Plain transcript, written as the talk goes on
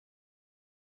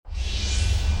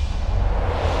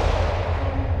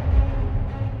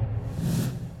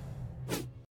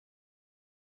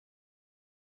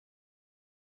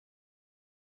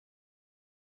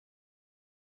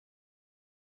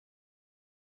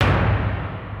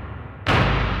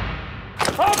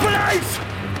safe!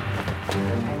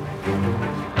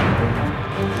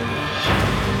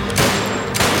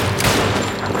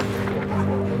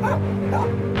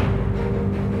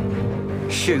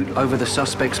 Shoot over the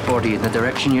suspect's body in the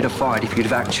direction you'd have fired if you'd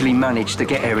have actually managed to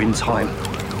get here in time.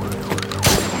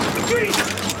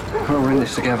 We're in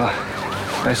this together.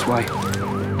 Best way.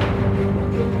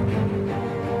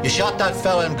 You shot that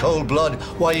fella in cold blood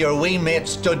while your wee mate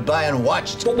stood by and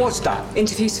watched. What was that?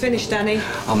 Interview's finished, Danny.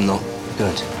 I'm not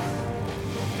good.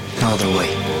 Neither are we.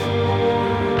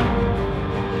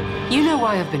 You know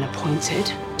why I've been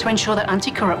appointed? To ensure that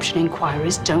anti-corruption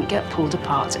inquiries don't get pulled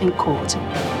apart in court.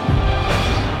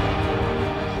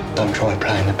 Don't try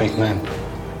playing the big man.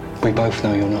 We both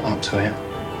know you're not up to it.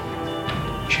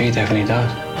 She definitely does.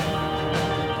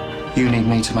 You need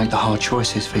me to make the hard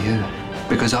choices for you,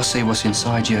 because I see what's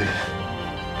inside you.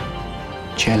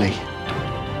 Jelly.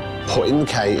 Putting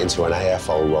Kate into an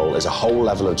AFO role is a whole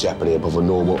level of jeopardy above a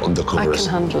normal undercover. I can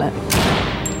handle it.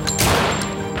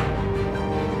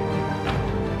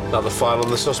 Another file on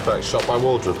the suspect shot by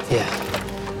Waldron. Yeah.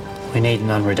 We need an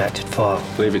unredacted file.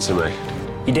 Leave it to me.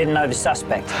 You didn't know the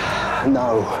suspect?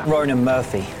 No. Ronan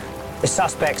Murphy. The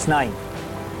suspect's name.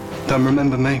 Don't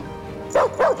remember me.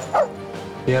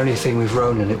 The only thing with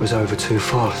Ronan, it was over too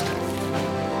fast.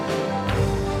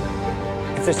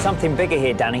 If there's something bigger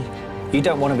here, Danny, you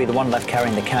don't want to be the one left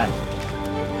carrying the can.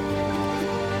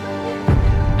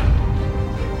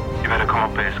 You better come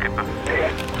up here, Skipper.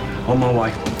 On my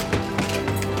way.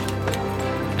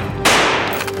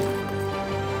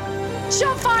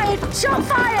 Shot fired! Shot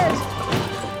fired!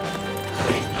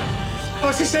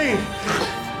 What's he saying?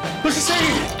 What's he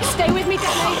saying? Stay with me,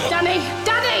 Danny! Danny!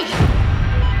 Danny!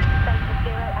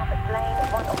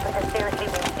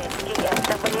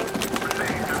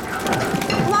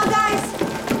 Come on, guys!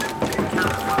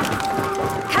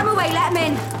 Come away, let him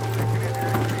in.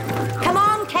 Come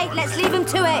on, Kate, let's leave him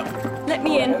to it. Let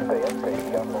me in.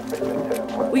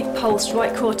 Weak pulse,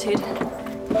 right quartered.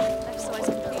 Left side's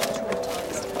completely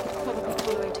traumatised. Probably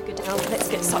tolerate to go down. Let's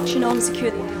get suction on,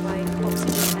 secure the airway,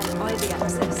 oxygen and IV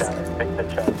access.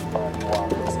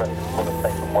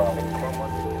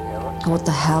 What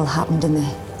the hell happened in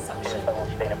there?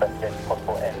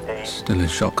 Still in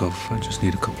shock of. I just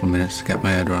need a couple of minutes to get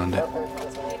my head around it.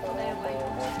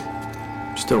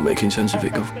 Still making sense of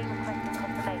it, Gov.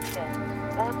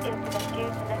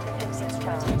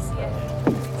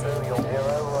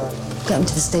 Get him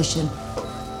to the station.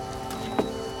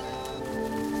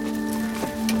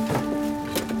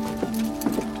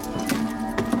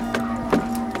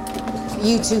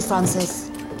 You too, Francis.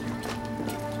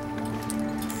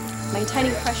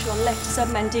 Maintaining pressure on left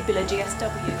submandibular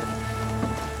GSW.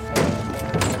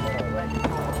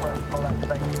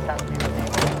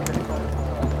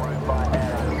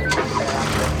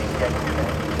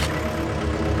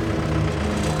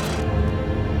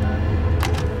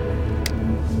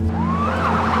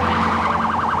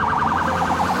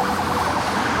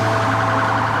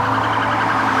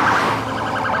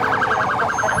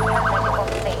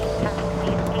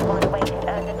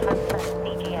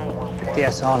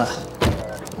 Yes, Anna.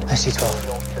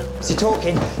 SC12. Is he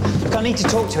talking? Look, I need to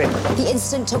talk to him. The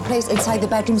incident took place inside the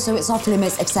bedroom, so it's off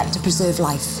limits except to preserve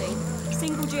life.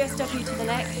 Single GSW to the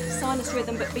neck, sinus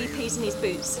rhythm, but BP's in his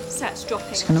boots. Sat's dropping.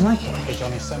 He's gonna make it. Hey,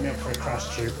 Johnny, send me up for a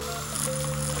crash tube.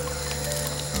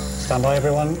 Stand by,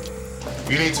 everyone.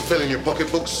 You need to fill in your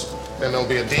pocketbooks, then there'll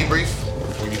be a debrief.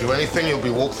 When you do anything, you'll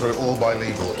be walked through it all by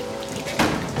legal.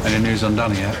 Any news on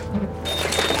Danny yet?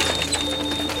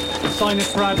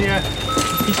 Sinus radio.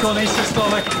 He's gone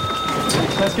asystolic.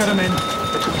 Let's get him in.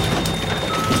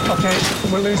 Okay,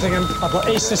 we're losing him. I've got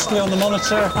asystole on the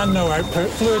monitor and no output.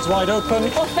 Fluids wide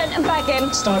open. Off vent and bag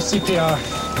him. Start CPR.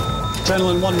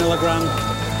 Adrenaline 1 milligram.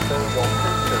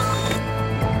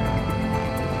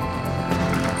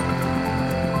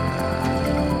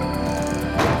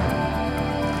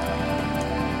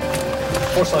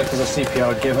 Four cycles of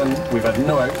CPR given. We've had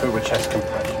no output with chest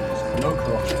compressions. No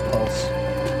carotid pulse.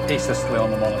 Asystole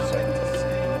on the monitor.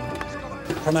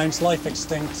 Pronounced life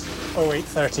extinct,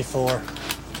 0834.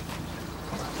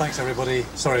 Thanks, everybody.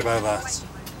 Sorry about that.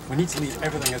 We need to leave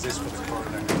everything as is for the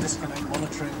coroner. Disconnect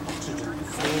monitoring, oxygen, and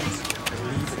fluids, and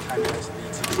leave the cameras and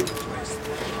ETG in place.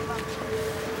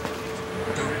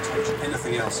 Don't touch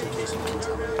anything else in case we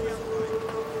contaminate.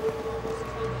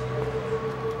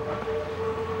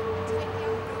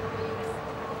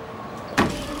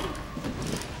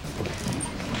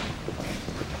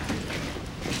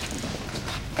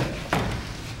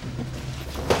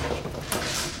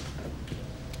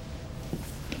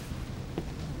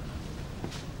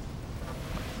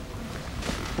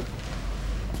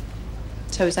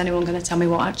 So is anyone going to tell me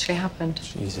what actually happened?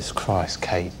 Jesus Christ,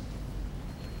 Kate.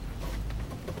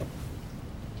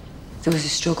 There was a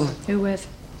struggle. Who with?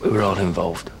 We were all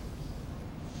involved.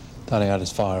 Danny had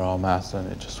his firearm out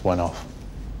and it just went off.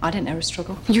 I didn't hear a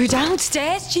struggle. You were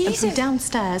downstairs, And Jesus. from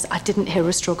downstairs, I didn't hear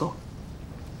a struggle.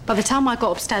 By the time I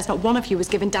got upstairs, not one of you was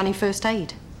giving Danny first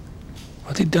aid.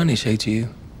 What did Danny say to you?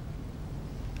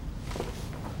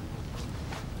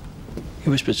 He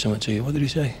whispered something to you. What did he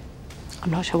say? I'm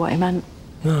not sure what he meant.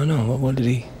 No. What did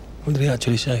he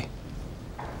actually say?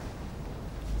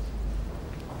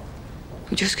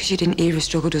 Just because you didn't hear a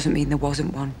struggle doesn't mean there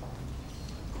wasn't one.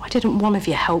 Why didn't one of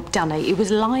you help Danny? He was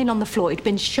lying on the floor. He'd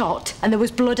been shot, and there was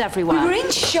blood everywhere. We were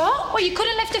in shock. Well, you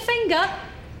couldn't lift a finger.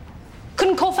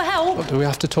 Couldn't call for help. Well, do we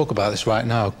have to talk about this right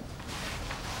now?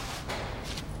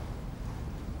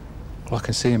 All I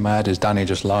can see in my head is Danny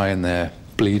just lying there,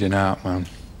 bleeding out, man.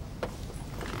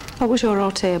 What was your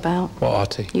RT about?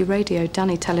 What RT? You radioed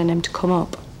Danny telling him to come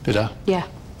up. Did I? Yeah.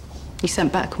 He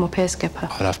sent back, come up here, Skipper.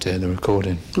 I'd have to hear the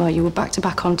recording. Well, you were back to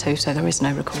back on two, so there is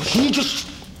no recording. Can you just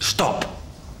stop?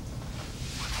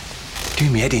 Do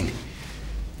me head in.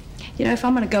 You know, if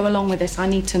I'm going to go along with this, I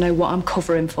need to know what I'm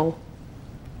covering for.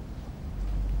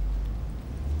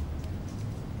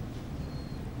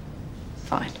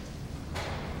 Fine.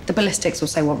 The ballistics will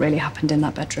say what really happened in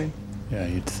that bedroom. Yeah,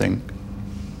 you'd think.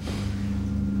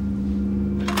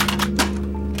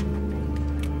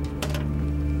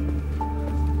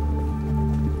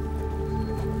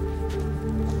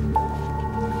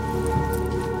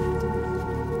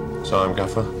 Time,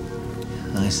 Gaffer?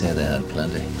 I say they had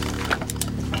plenty.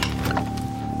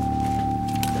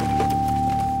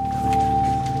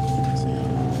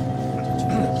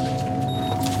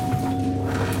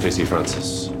 JC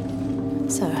Francis.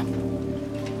 Sir.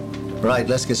 Right,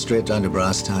 let's get straight down to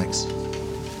brass tacks.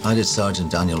 How did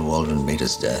Sergeant Daniel Waldron meet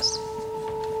his death?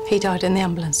 He died in the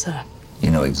ambulance, sir.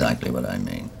 You know exactly what I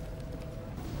mean.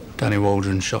 Danny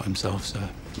Waldron shot himself, sir.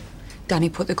 Danny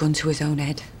put the gun to his own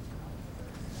head.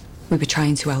 We were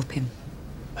trying to help him.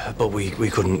 But we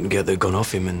couldn't get the gun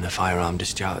off him and the firearm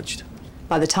discharged.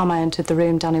 By the time I entered the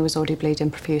room, Danny was already bleeding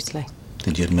profusely.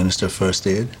 Did you administer first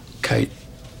aid? Kate,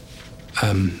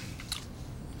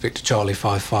 Victor Charlie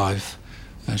 55,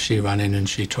 she ran in and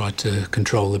she tried to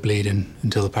control the bleeding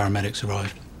until the paramedics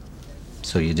arrived.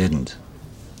 So you didn't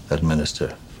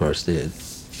administer first aid?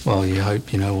 Well, you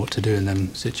hope you know what to do in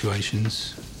them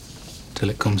situations till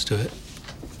it comes to it.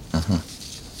 Uh-huh.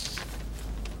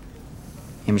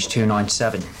 Image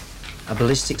 297. A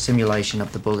ballistic simulation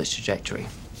of the bullet's trajectory.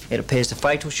 It appears the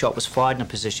fatal shot was fired in a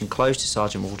position close to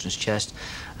Sergeant Waldron's chest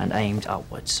and aimed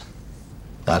upwards.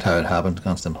 That how it happened,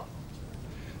 Constable?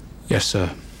 Yes, sir.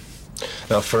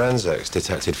 Now, forensics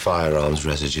detected firearms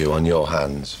residue on your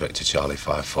hands, Victor Charlie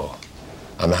 54,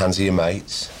 and the hands of your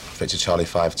mates, Victor Charlie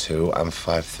 52 and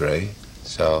 53,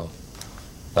 so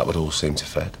that would all seem to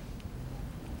fit.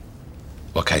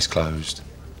 Well, case closed.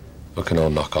 We can all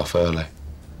knock off early.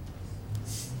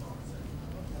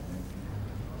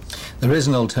 There is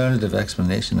an alternative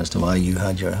explanation as to why you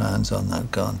had your hands on that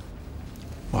gun.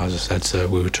 Well, as I said, sir,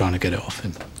 we were trying to get it off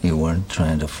him. You weren't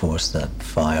trying to force that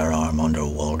firearm under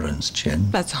Waldron's chin?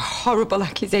 That's a horrible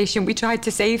accusation. We tried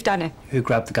to save Danny. Who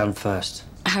grabbed the gun first?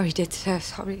 Harry did, sir.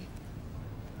 Sorry.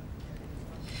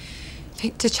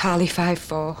 Victor Charlie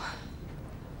 54.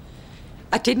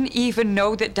 I didn't even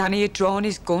know that Danny had drawn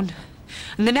his gun.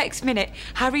 And the next minute,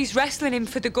 Harry's wrestling him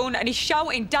for the gun and he's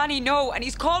shouting, "Danny, no!" and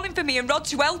he's calling for me and Rod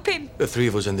to help him. The three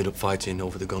of us ended up fighting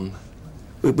over the gun.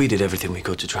 We did everything we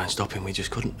could to try and stop him. We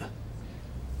just couldn't. Did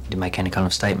he make any kind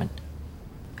of statement?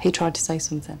 He tried to say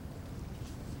something.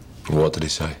 What did he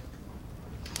say?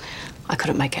 I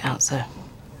couldn't make it out, sir.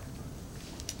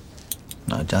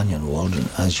 Now, Daniel Waldron,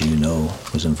 as you know,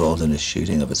 was involved in the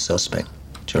shooting of a suspect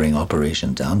during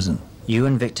Operation Damson. You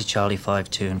and Victor Charlie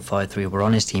 52 and 53 were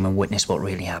on his team and witnessed what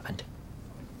really happened.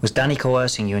 Was Danny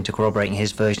coercing you into corroborating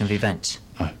his version of events?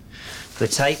 No. For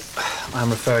the tape, I'm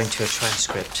referring to a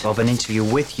transcript of an interview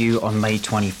with you on May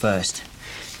 21st.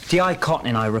 D.I. Cotton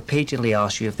and I repeatedly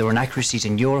asked you if there were inaccuracies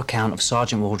in your account of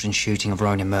Sergeant Waldron's shooting of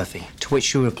Ronan Murphy, to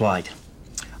which you replied,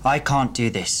 "I can't do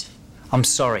this. I'm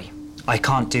sorry. I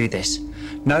can't do this.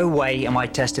 No way am I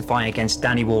testifying against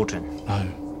Danny Waldron."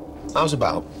 No. How's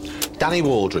about? Danny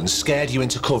Waldron scared you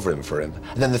into covering for him,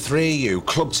 and then the three of you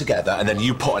clubbed together, and then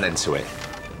you put an end to it.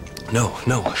 No.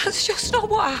 That's just not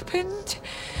what happened.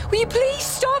 Will you please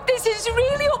stop? This is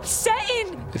really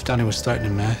upsetting. If Danny was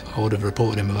threatening me, I would have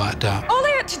reported him without doubt. All I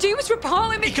had to do was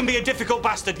report him. He can be a difficult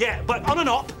bastard, yeah, but on and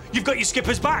up, you've got your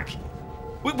skipper's back.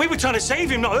 We were trying to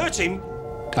save him, not hurt him.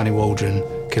 Danny Waldron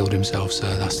killed himself,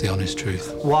 sir. That's the honest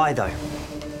truth. Why, though?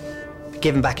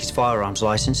 given back his firearms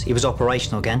licence. He was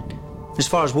operational again. As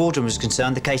far as Waldron was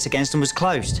concerned, the case against him was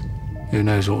closed. Who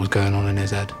knows what was going on in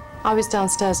his head? I was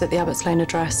downstairs at the Abbots Lane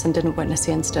address and didn't witness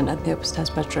the incident at the upstairs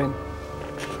bedroom.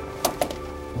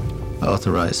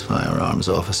 Authorised firearms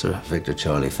officer, Victor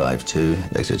Charlie 52,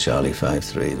 Victor Charlie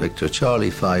 53, Victor Charlie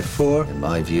 54. In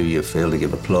my view, you failed to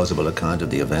give a plausible account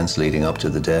of the events leading up to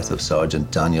the death of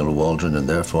Sergeant Daniel Waldron, and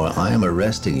therefore I am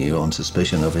arresting you on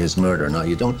suspicion of his murder. Now,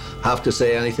 you don't have to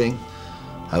say anything.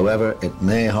 However, it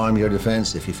may harm your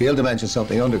defence if you fail to mention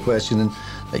something under questioning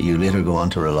that you later go on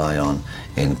to rely on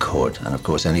in court. And of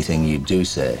course, anything you do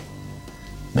say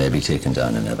may be taken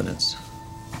down in evidence.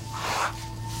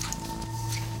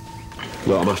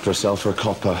 Look, I'm after a cell for a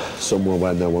copper somewhere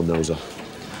where no one knows her.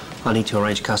 I need to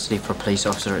arrange custody for a police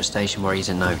officer at a station where he's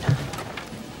unknown.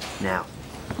 Now.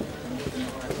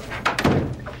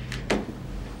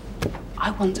 I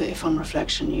wonder if, on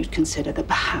reflection, you'd consider that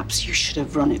perhaps you should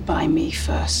have run it by me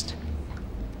first.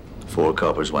 4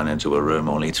 coppers went into a room,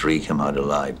 only 3 came out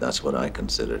alive. That's what I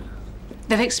considered.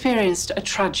 They've experienced a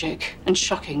tragic and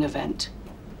shocking event.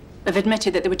 They've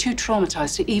admitted that they were too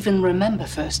traumatized to even remember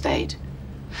first aid.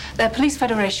 Their Police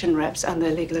Federation reps and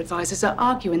their legal advisors are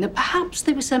arguing that perhaps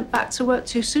they were sent back to work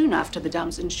too soon after the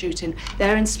Damson shooting,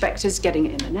 their inspectors getting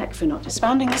it in the neck for not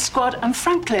disbanding the squad, and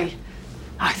frankly,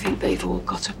 I think they've all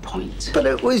got a point. But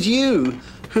it was you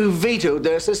who vetoed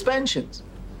their suspensions.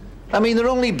 I mean, they're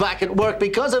only back at work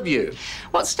because of you.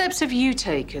 What steps have you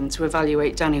taken to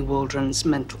evaluate Danny Waldron's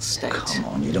mental state? Come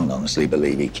on, you don't honestly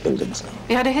believe he killed himself?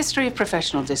 He had a history of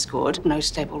professional discord, no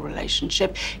stable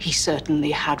relationship. He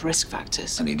certainly had risk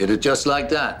factors. And he did it just like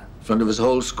that, in front of his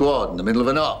whole squad, in the middle of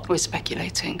an op. We're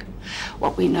speculating.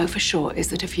 What we know for sure is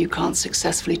that if you can't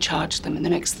successfully charge them in the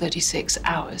next 36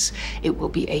 hours, it will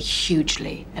be a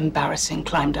hugely embarrassing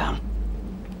climb down.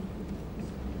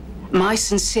 My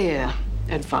sincere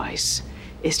advice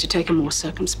is to take a more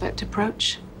circumspect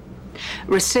approach.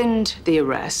 Rescind the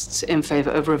arrests in favor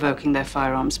of revoking their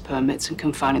firearms permits and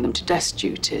confining them to desk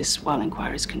duties while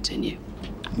inquiries continue.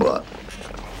 What?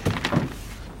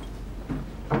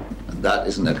 And that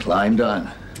isn't a climb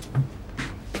down.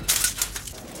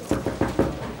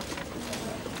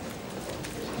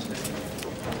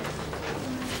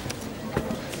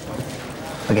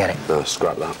 Forget it. No,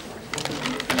 scrap that.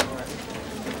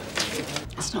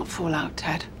 It's not fallout,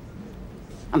 Ted.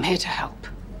 I'm here to help.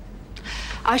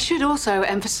 I should also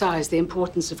emphasize the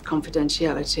importance of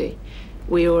confidentiality.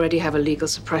 We already have a legal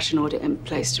suppression order in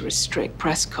place to restrict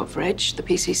press coverage. The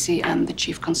PCC and the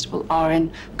Chief Constable are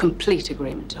in complete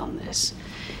agreement on this.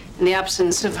 In the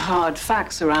absence of hard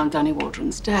facts around Danny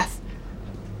Waldron's death,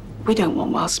 we don't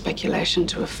want wild speculation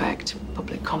to affect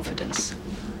public confidence.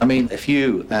 I mean, if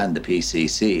you and the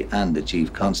PCC and the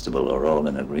Chief Constable are all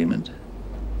in agreement,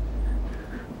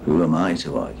 who am I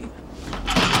to argue?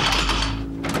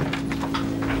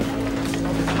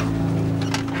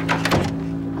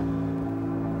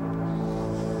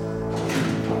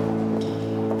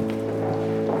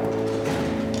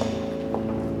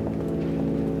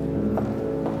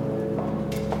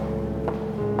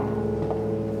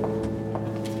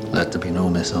 Let there be no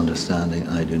misunderstanding.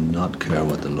 I do not care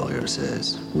what the lawyer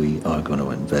says. We are going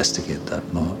to investigate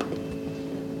that mob.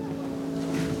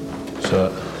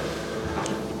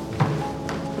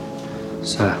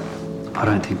 Sir, I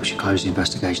don't think we should close the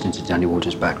investigation into Danny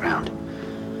Waldron's background.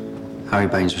 Harry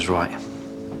Baines was right.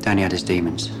 Danny had his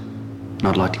demons, and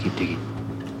I'd like to keep digging.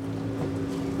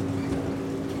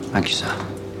 Thank you, sir.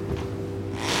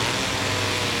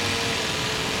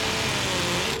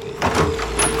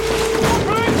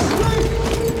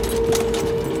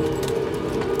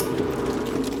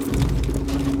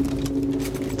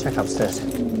 Check upstairs.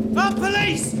 Our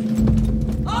police!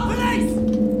 Our police!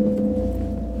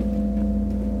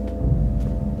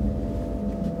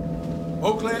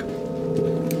 All clear.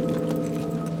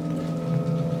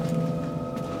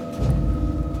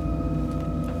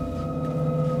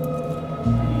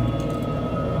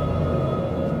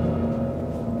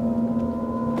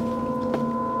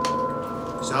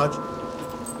 Sarge?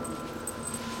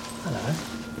 Hello.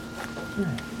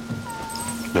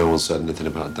 No one said anything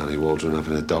about Danny Waldron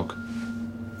having a dog.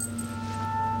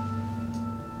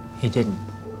 He didn't.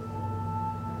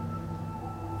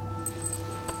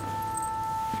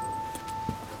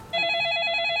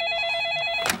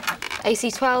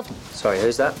 AC-12. Sorry,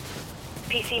 who's that?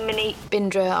 PC Mini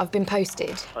Bindra. I've been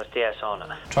posted. What's DS on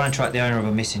it? Try and track the owner of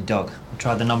a missing dog. I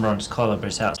tried the number on his collar, but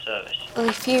it's out of service. Well,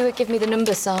 if you would give me the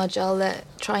number, Sarge, I'll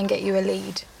try and get you a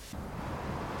lead.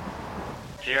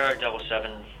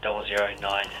 077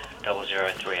 009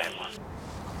 00381.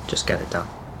 Just get it done.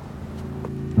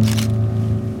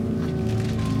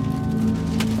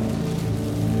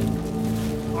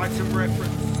 Item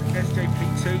reference,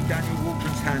 SJP2, Daniel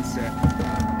Waldron's handset.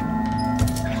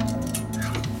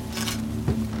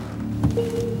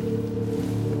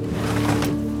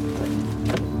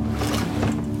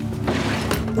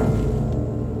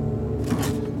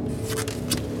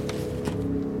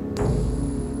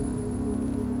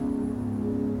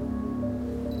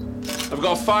 I've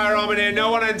got a firearm in here,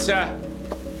 no one enter.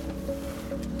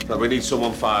 But we need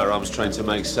someone firearms trained to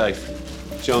make safe.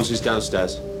 Jones is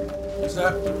downstairs.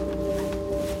 Sir.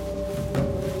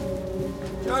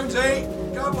 Jonesy,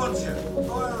 come on, you.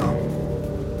 Fire up.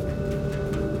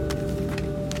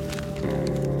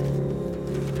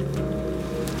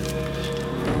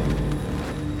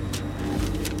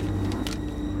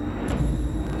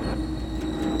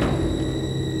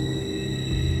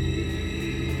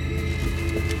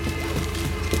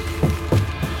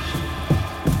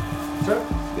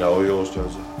 Yeah, all yours,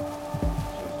 Joseph.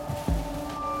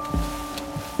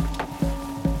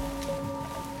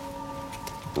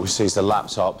 We seized a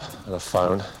laptop and a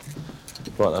phone.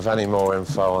 Won't have any more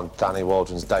info on Danny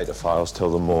Waldron's data files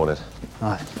till the morning.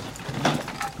 Right.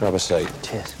 Grab a seat.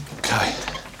 Cheers. Okay.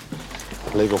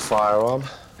 Legal firearm.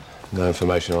 No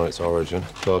information on its origin.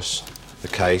 Plus the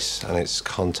case and its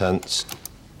contents.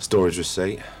 Storage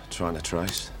receipt. Trying to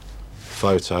trace.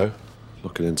 Photo.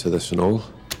 Looking into this and all.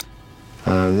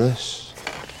 And this.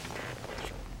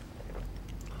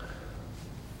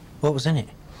 What was in it?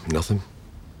 Nothing.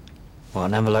 What,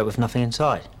 an envelope with nothing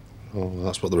inside? Well,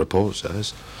 that's what the report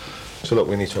says. So look,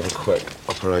 we need to have a quick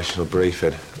operational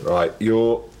briefing. Right,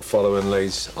 you're following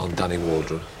leads on Danny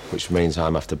Waldron, which means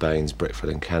I'm after Baines, Brickford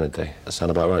and Kennedy. That sound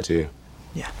about right to you?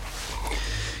 Yeah.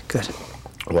 Good.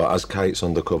 Well, as Kate's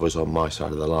undercover's on my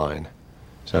side of the line,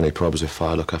 is there any problems if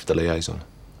I look after liaison?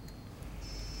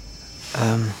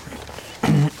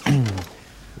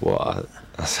 What?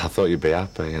 I thought you'd be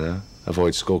happy, you know?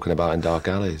 Avoid skulking about in dark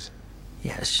alleys.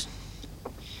 Yes.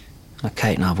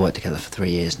 Kate and I have worked together for 3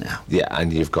 years now. Yeah,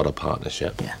 and you've got a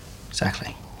partnership. Yeah,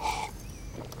 exactly.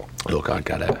 Look, I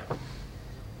get it.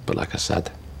 But like I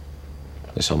said,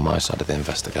 it's on my side of the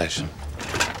investigation.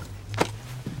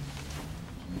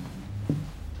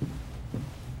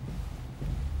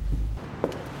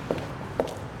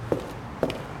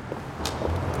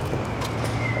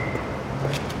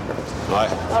 Right.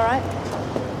 All right.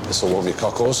 This'll warm your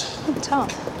cockles.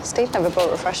 Tough. Steve never brought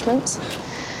refreshments.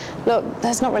 Look,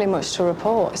 there's not really much to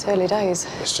report. It's early days.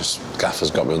 It's just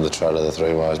Gaffer's got me on the trail of the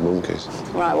three wise monkeys.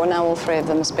 Right, well, now all three of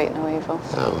them speak no evil.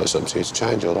 Oh, it's up to you to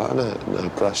change all that, isn't it? No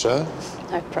pressure.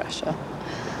 No pressure.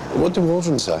 What did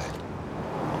Waldron say?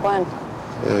 When?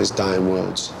 Yeah, his dying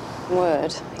words.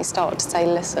 Word. He started to say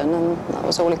listen, and that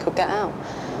was all he could get out.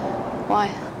 Why?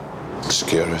 Just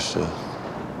curious, yeah.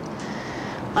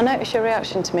 I noticed your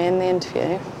reaction to me in the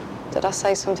interview. Did I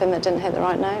say something that didn't hit the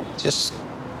right note? Just,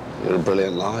 you're a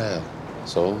brilliant liar.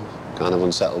 That's all. Kind of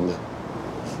unsettled me.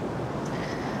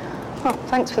 Well,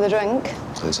 thanks for the drink.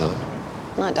 Anytime.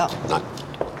 Night, Doc. Night.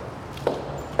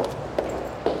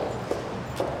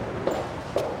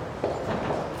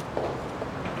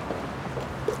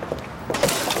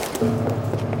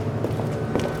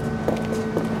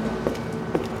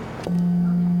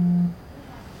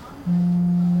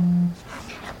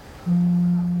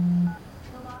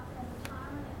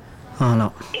 Oh,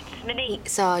 no.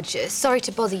 Sarge, sorry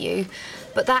to bother you,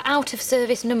 but that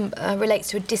out-of-service number relates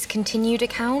to a discontinued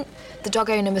account. The dog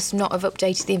owner must not have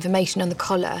updated the information on the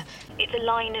collar. It's a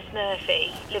Linus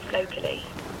Murphy, lives locally.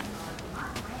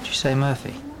 Did you say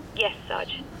Murphy? Yes,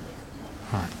 Sarge.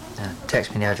 Right.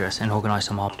 Text me the address and organise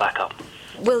some more backup.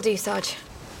 Will do, Sarge.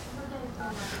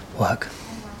 Work.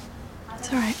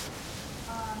 It's all right.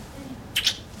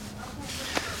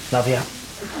 Love you.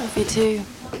 Love you too.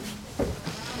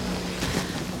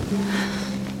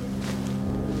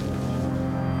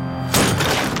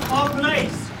 Oh,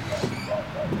 police!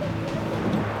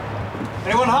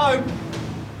 Anyone home?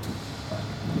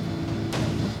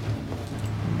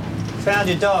 Found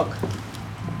your dog.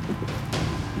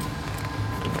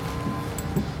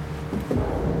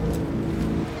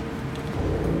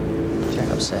 Check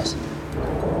upstairs.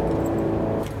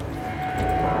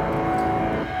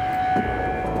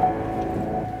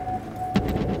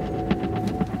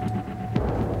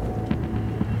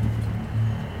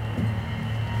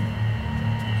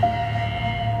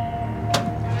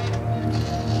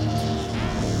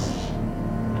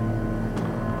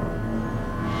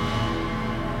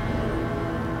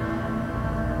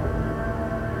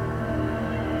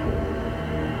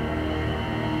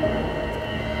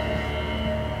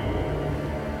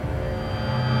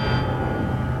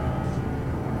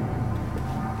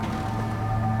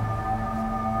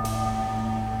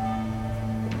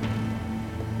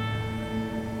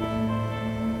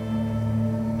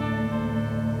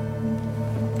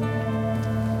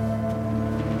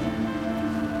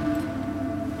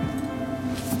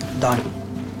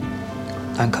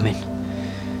 Don't come in.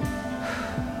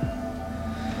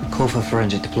 Call for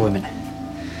forensic deployment.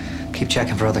 Keep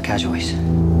checking for other casualties.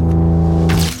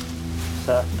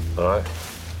 Sir? All right.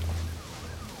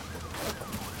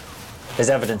 There's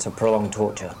evidence of prolonged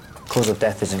torture. Cause of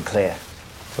death isn't clear.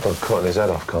 Well, cutting his head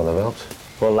off can't have helped.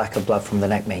 What lack of blood from the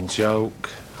neck means.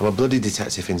 Joke. I'm a bloody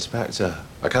detective inspector.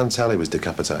 I can tell he was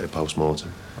decapitated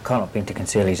post-mortem. I can't have been to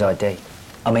conceal his ID.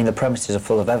 I mean, the premises are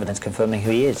full of evidence confirming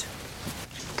who he is.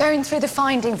 Going through the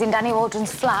findings in Danny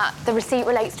Waldron's flat, the receipt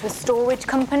relates to a storage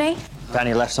company.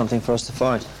 Danny left something for us to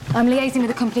find. I'm liaising with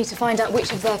the company to find out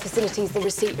which of their facilities the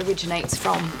receipt originates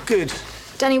from. Good.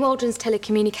 Danny Waldron's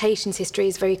telecommunications history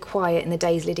is very quiet in the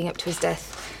days leading up to his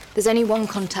death. There's only one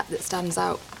contact that stands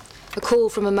out. A call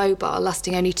from a mobile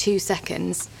lasting only 2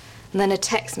 seconds, and then a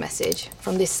text message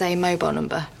from this same mobile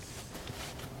number.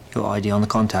 Your ID on the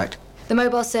contact? The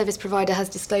mobile service provider has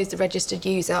disclosed the registered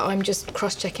user. I'm just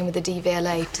cross-checking with the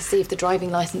DVLA to see if the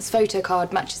driving licence photo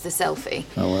card matches the selfie.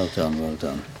 Oh, well done, well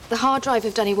done. The hard drive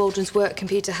of Danny Waldron's work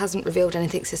computer hasn't revealed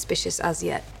anything suspicious as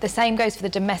yet. The same goes for the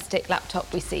domestic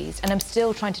laptop we seized, and I'm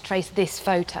still trying to trace this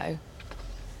photo.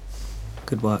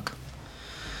 Good work.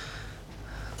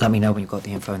 Let me know when you've got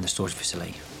the info in the storage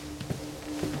facility.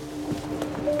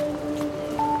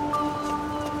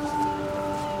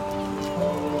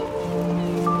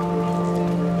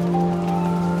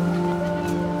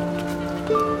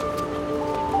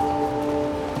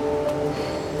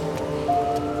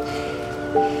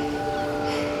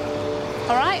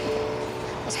 All right.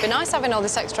 Must be nice having all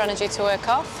this extra energy to work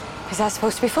off. Is that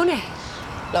supposed to be funny?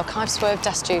 Look, I've swerved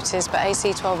desk duties, but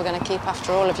AC-12 are going to keep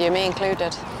after all of you, me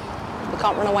included. We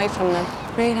can't run away from them.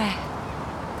 Really?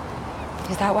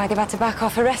 Is that why they've had to back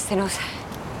off arresting us?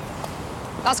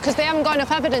 That's because they haven't got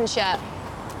enough evidence yet.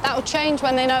 That'll change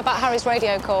when they know about Harry's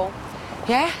radio call.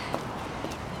 Yeah?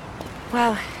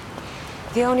 Well,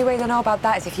 the only way they'll know about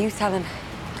that is if you tell them.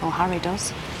 Or Harry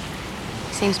does.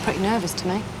 He seems pretty nervous to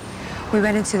me. We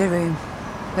went into the room.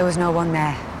 There was no one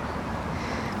there.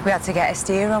 We had to get a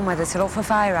steer on whether to look for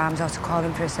firearms or to call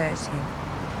in for a search team.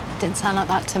 Didn't sound like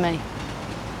that to me.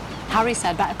 Harry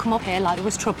said better come up here like there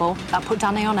was trouble. That put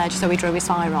Danny on edge, so he drew his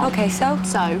firearm. OK, so?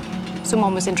 So,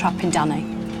 someone was entrapping Danny.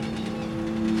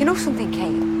 You know something,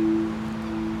 Kate?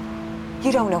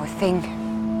 You don't know a thing.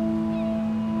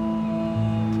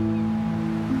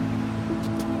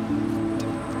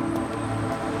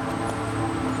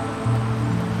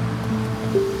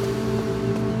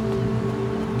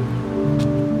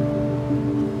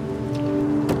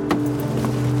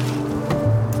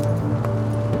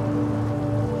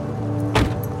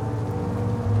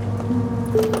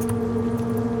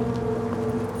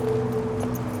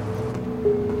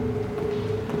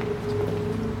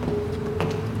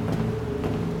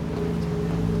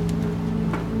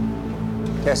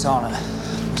 Yes, Anna.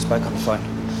 We spoke on the phone.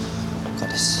 Got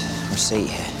this receipt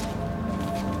here.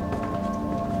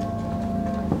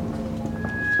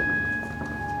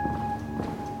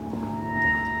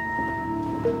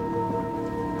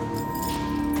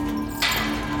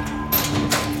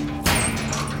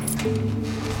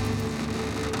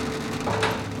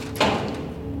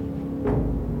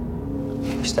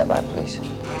 Step back, please.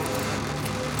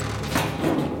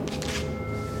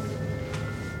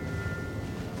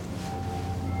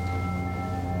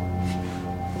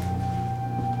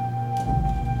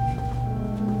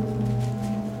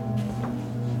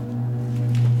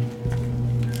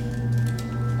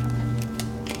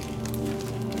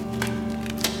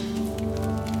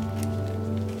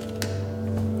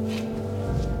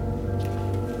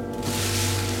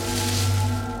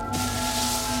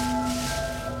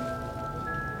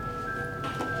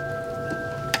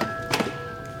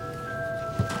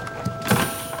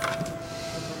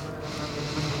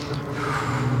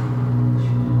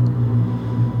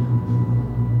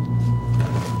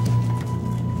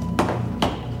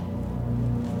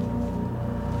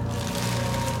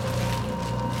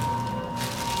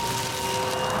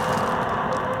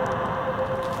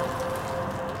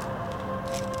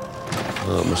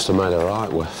 Oh, must have made a right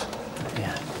whiff.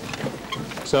 Yeah.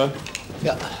 So?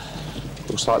 Yeah.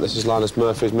 Looks like this is Linus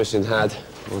Murphy's missing head,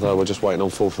 although we're just waiting on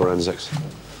full forensics.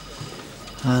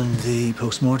 And the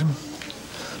post-mortem?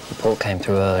 Report came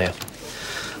through earlier.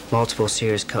 Multiple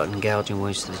serious cut and gouging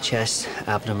wounds to the chest,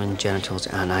 abdomen, genitals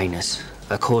and anus.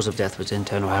 A cause of death was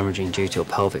internal hemorrhaging due to a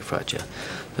pelvic fracture.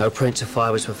 No prints of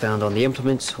fibres were found on the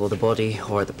implements or the body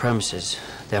or at the premises.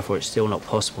 Therefore, it's still not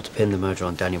possible to pin the murder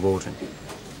on Danny Waldron.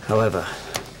 However,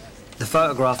 the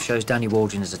photograph shows Danny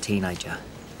Waldron as a teenager,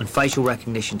 and facial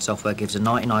recognition software gives a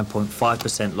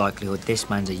 99.5% likelihood this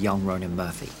man's a young Ronan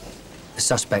Murphy, the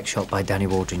suspect shot by Danny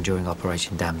Waldron during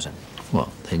Operation Damson. What,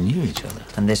 they knew each other?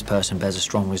 And this person bears a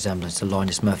strong resemblance to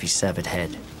Linus Murphy's severed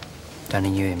head. Danny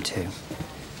knew him too.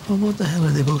 Well, what the hell are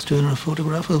they both doing in a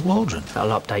photograph with Waldron?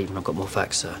 I'll update when I've got more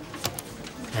facts, sir.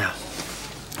 Now,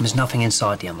 there's nothing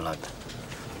inside the envelope.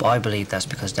 But I believe that's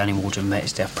because Danny Waldron met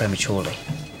his death prematurely.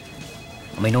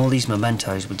 I mean, all these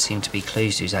mementos would seem to be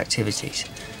clues to his activities.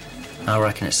 I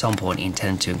reckon at some point he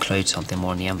intended to include something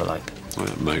more in the envelope. Well,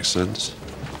 that makes sense.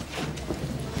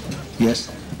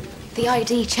 Yes? The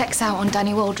ID checks out on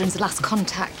Danny Waldron's last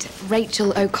contact,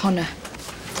 Rachel O'Connor.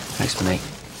 Thanks for me.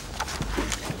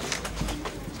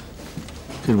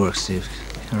 Good work, Steve.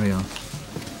 Carry on.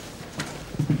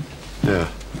 Yeah.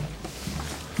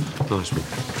 Nice one.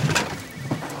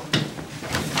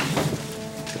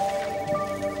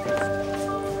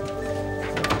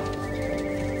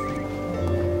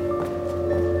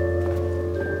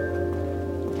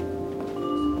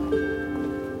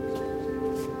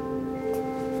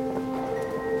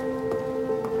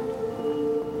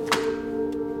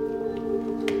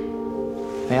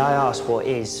 May I ask what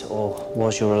is or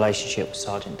was your relationship with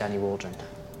Sergeant Danny Waldron?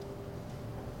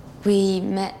 We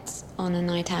met on a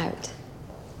night out.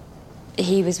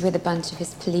 He was with a bunch of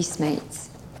his police mates.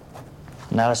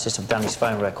 Analysis of Danny's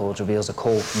phone records reveals a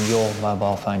call from your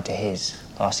mobile phone to his,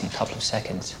 lasting a couple of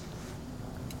seconds.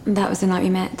 That was the night we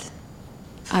met.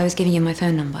 I was giving you my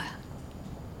phone number.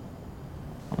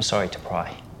 I'm sorry to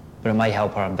pry, but it may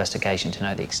help our investigation to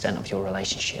know the extent of your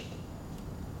relationship.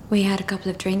 We had a couple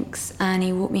of drinks and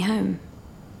he walked me home.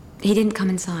 He didn't come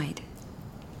inside.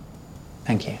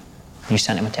 Thank you. You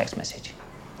sent him a text message?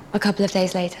 A couple of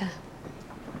days later.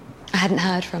 I hadn't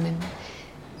heard from him.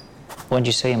 When did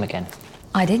you see him again?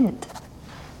 I didn't.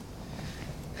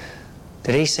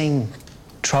 Did he seem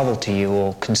troubled to you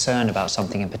or concerned about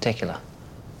something in particular?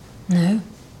 No.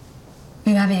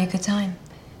 We were having a good time.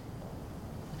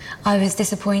 I was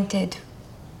disappointed.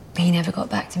 He never got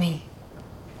back to me.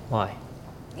 Why?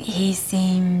 He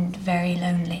seemed very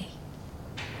lonely.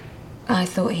 I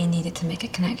thought he needed to make a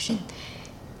connection.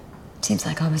 Seems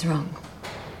like I was wrong.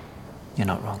 You're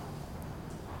not wrong.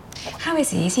 How is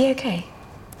he? Is he okay?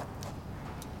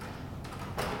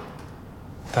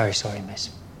 Very sorry, miss.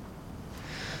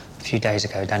 A few days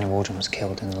ago, Danny Waldron was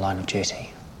killed in the line of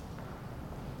duty.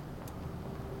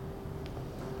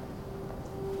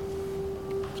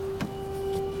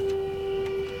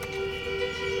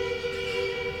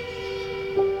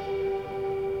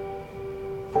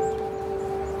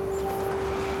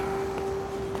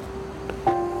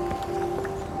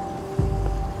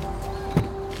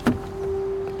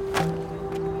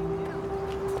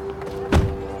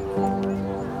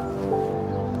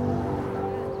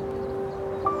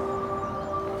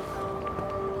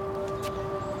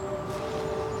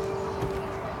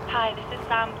 Hi, this is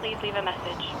Sam. Please leave a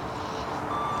message.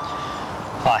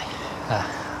 Hi.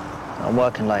 I'm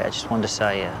working late. I just wanted to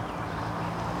say,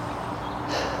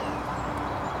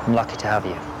 I'm lucky to have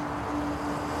you.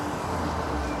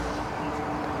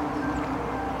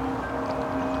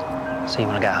 See you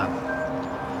when I get home.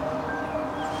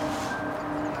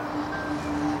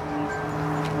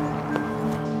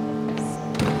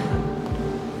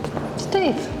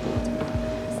 Steve,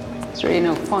 there's really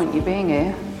no point you being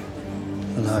here.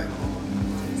 No.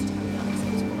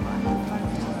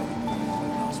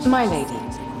 My lady,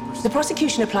 the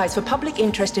prosecution applies for public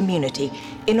interest immunity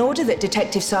in order that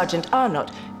Detective Sergeant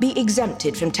Arnott be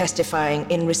exempted from testifying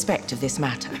in respect of this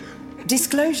matter.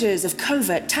 Disclosures of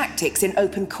covert tactics in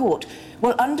open court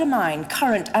will undermine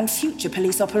current and future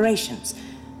police operations.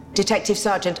 Detective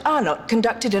Sergeant Arnott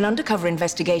conducted an undercover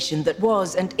investigation that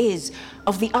was and is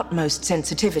of the utmost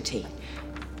sensitivity.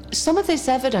 Some of this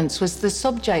evidence was the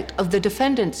subject of the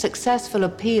defendant's successful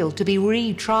appeal to be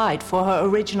retried for her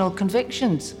original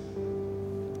convictions.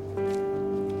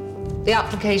 The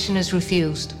application is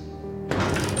refused.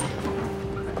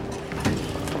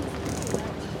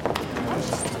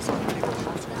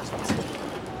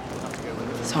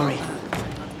 Sorry.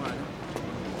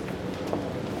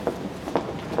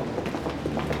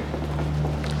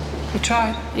 You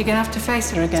tried. You're gonna have to face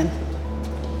her again.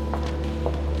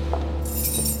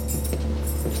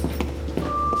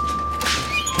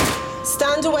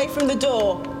 Stand away from the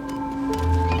door.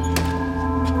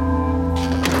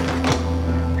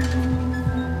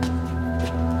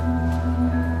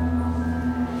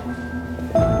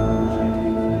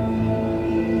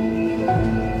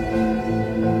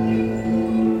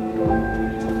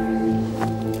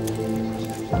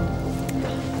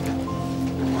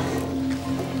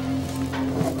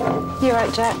 You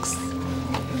right, Jax?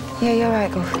 Yeah, you're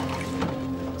right, Go.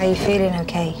 Are you feeling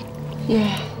okay?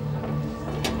 Yeah.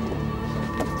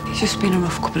 It's just been a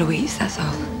rough couple of weeks, that's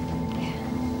all.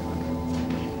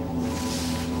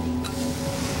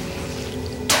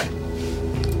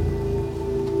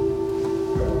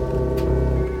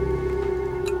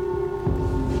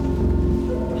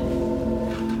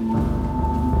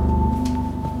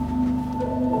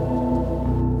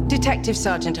 Detective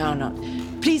Sergeant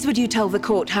Arnott, please would you tell the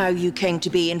court how you came to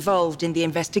be involved in the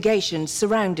investigations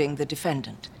surrounding the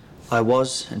defendant? I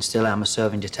was, and still am, a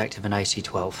serving detective in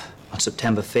AC-12. On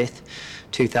September 5th,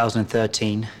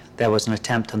 2013, there was an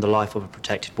attempt on the life of a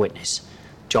protected witness,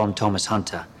 John Thomas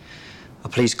Hunter. A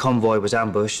police convoy was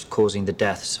ambushed, causing the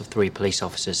deaths of 3 police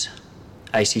officers.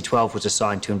 AC-12 was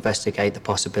assigned to investigate the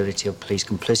possibility of police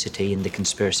complicity in the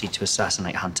conspiracy to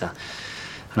assassinate Hunter.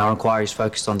 And our inquiries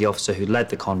focused on the officer who led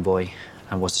the convoy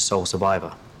and was the sole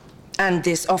survivor. And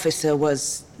this officer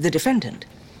was the defendant?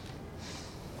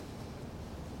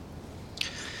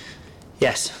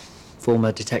 Yes,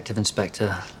 former Detective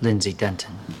Inspector Lindsay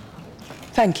Denton.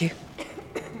 Thank you.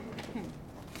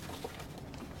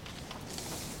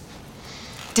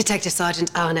 Detective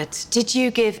Sergeant Arnott, did you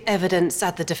give evidence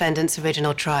at the defendant's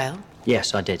original trial?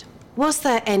 Yes, I did. Was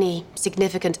there any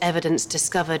significant evidence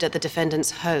discovered at the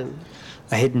defendant's home?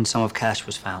 A hidden sum of cash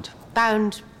was found.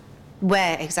 Found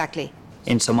where exactly?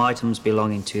 In some items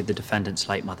belonging to the defendant's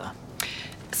late mother.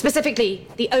 Specifically,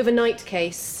 the overnight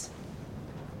case.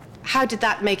 How did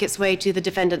that make its way to the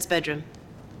defendant's bedroom?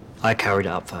 I carried it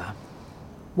up for her.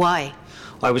 Why?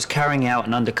 I was carrying out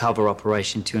an undercover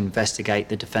operation to investigate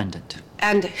the defendant.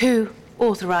 And who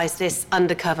authorized this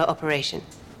undercover operation?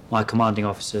 My commanding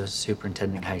officer,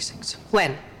 Superintendent Hastings.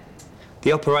 When?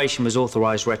 The operation was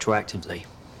authorized retroactively.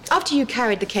 After you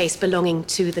carried the case belonging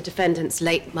to the defendant's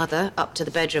late mother up to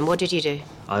the bedroom, what did you do?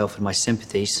 I offered my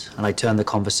sympathies, and I turned the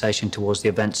conversation towards the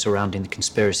events surrounding the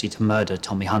conspiracy to murder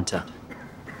Tommy Hunter.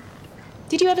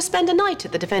 Did you ever spend a night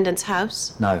at the defendant's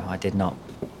house? No, I did not.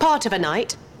 Part of a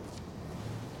night?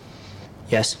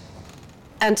 Yes.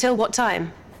 Until what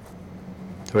time?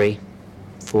 3,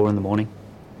 4 in the morning.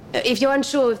 If you're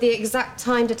unsure of the exact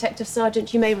time, Detective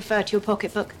Sergeant, you may refer to your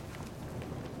pocketbook.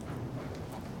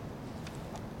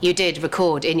 You did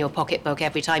record in your pocketbook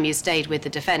every time you stayed with the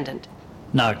defendant?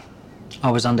 No,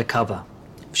 I was undercover.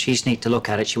 If she sneaked to look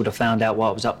at it, she would have found out what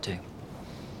I was up to.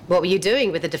 What were you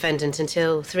doing with the defendant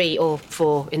until 3 or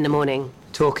 4 in the morning?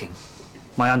 Talking.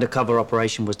 My undercover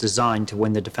operation was designed to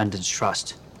win the defendant's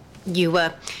trust. You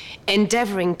were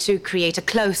endeavoring to create a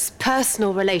close,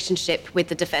 personal relationship with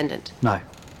the defendant? No,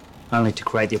 only to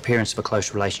create the appearance of a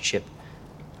close relationship.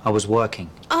 I was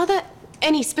working. Are there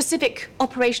any specific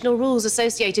operational rules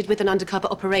associated with an undercover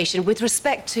operation with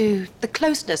respect to the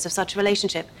closeness of such a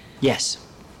relationship? Yes.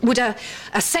 Would a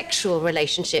sexual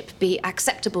relationship be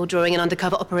acceptable during an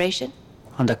undercover operation?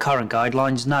 Under current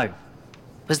guidelines, no.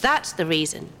 Was that the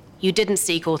reason you didn't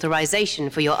seek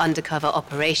authorization for your undercover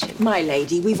operation? My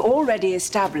lady, we've already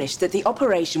established that the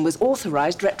operation was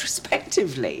authorized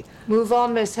retrospectively. Move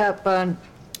on, Miss Hepburn.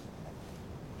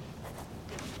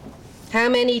 How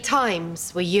many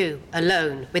times were you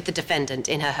alone with the defendant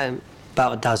in her home?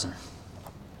 About a dozen.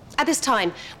 At this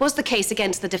time, was the case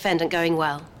against the defendant going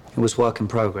well? It was work in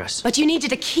progress. But you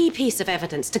needed a key piece of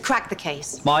evidence to crack the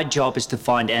case. My job is to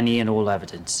find any and all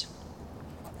evidence.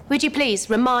 Would you please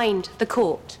remind the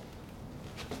court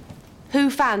who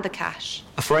found the cash?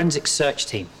 A forensic search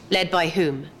team. Led by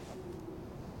whom?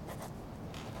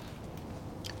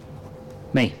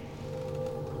 Me.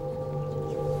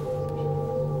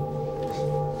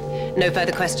 No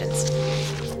further questions.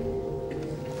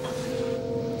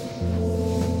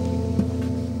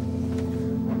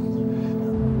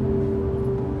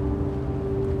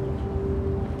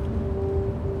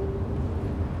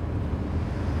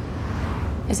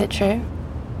 Is it true?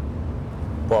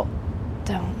 What?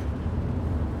 Don't.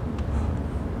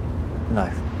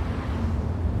 No.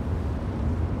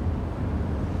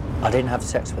 I didn't have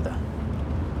sex with her.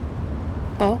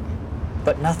 But?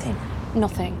 But nothing.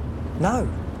 Nothing. No.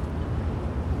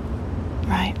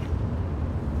 Right.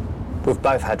 We've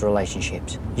both had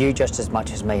relationships. You just as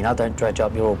much as me, and I don't dredge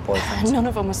up your old boyfriends. None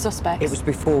of them were suspects. It was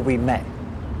before we met.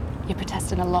 You're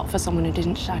protesting a lot for someone who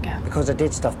didn't shag her. Because I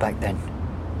did stuff back then.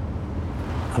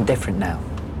 I'm different now.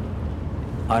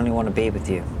 I only want to be with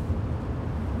you.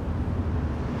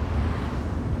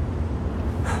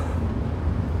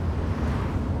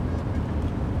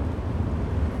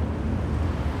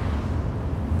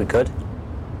 We good?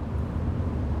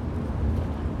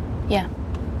 Yeah.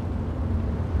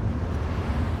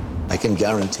 I can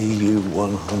guarantee you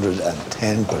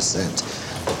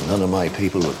 110%. None of my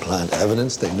people would plant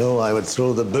evidence. They know I would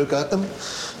throw the book at them,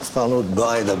 followed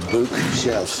by the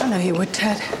bookshelf. I know you would,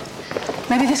 Ted.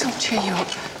 Maybe this will cheer you up.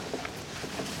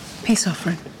 Peace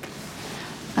offering.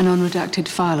 An unredacted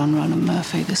file on Ronan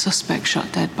Murphy, the suspect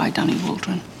shot dead by Danny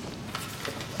Waldron.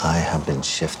 I have been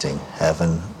shifting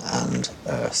heaven and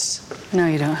earth. No,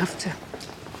 you don't have to.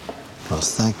 Well,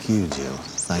 thank you, Jill.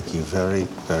 Thank you very,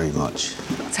 very much.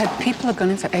 Ted, people are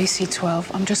gunning for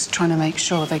AC-12. I'm just trying to make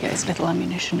sure they get as little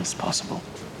ammunition as possible.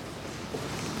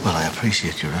 Well, I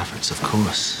appreciate your efforts, of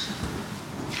course.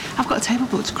 I've got a table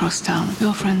booked across town. A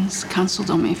girlfriend's cancelled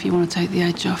on me if you want to take the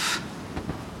edge off.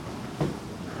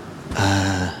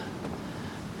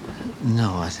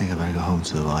 No, I think I better go home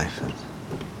to the wife.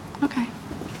 Okay.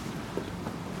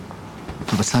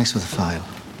 But thanks for the file.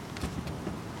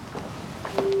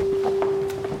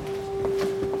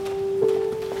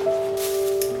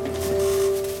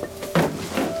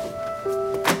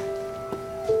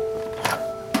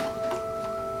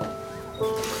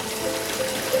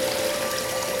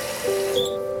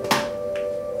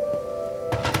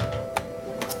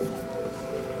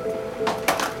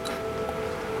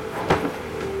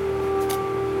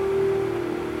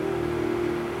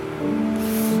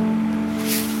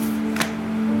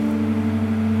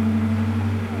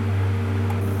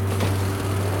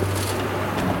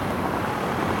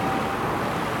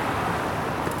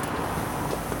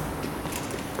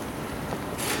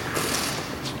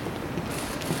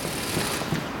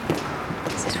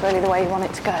 Really the way you want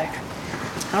it to go?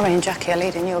 Harry and Jackie are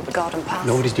leading you up the garden path.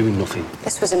 Nobody's doing nothing.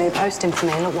 This was a new posting for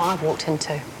me. Look what I've walked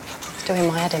into. It's doing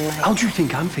my head in, mate. How do you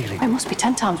think I'm feeling? It must be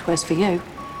 10 times worse for you.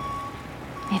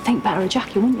 You'd think better of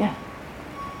Jackie, wouldn't you?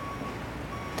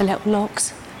 The little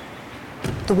locks,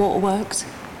 the waterworks.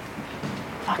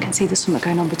 I can see there's something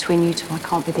going on between you two. I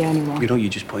can't be the only one. You know, you're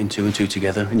just putting two and two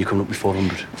together and you come up with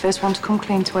 400. First one to come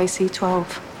clean to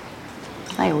AC-12.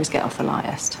 They always get off the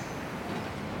lightest.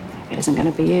 If it isn't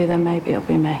going to be you, then maybe it'll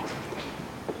be me.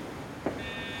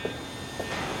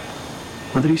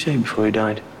 What did he say before he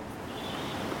died?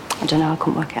 I don't know, I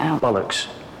couldn't work it out. Bollocks.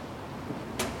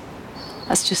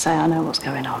 Let's just say I know what's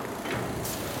going on.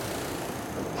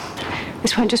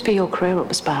 This won't just be your career up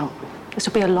the spout. This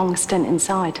will be a long stint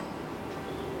inside.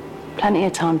 Plenty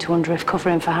of time to wonder if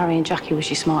covering for Harry and Jackie was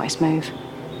your smartest move.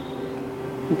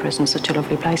 And prison's such a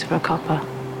lovely place for a copper.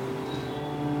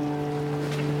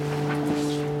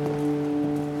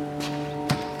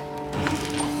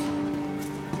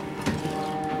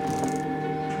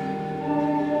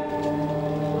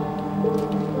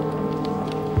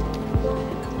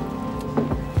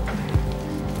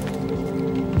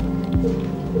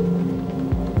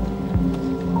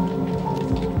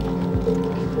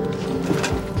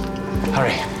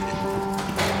 Harry.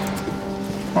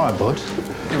 All right, bud.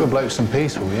 Give a bloke some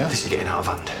peace, will you? This is getting out of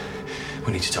hand.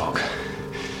 We need to talk.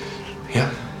 Yeah?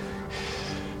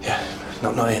 Yeah.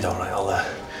 Not here, all right.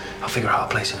 I'll figure out a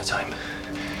place and a time.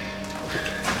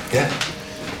 Yeah?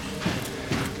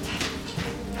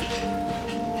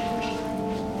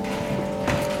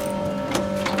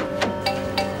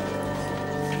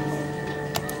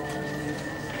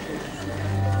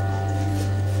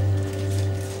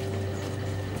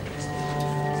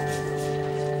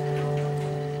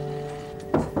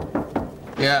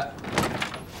 Yeah.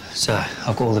 Sir,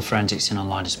 I've got all the forensics in on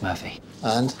Linus Murphy.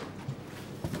 And?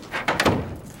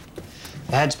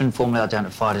 The head's been formally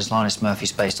identified as Linus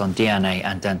Murphy's based on DNA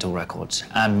and dental records,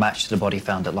 and matched to the body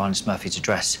found at Linus Murphy's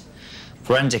address.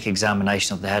 Forensic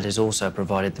examination of the head has also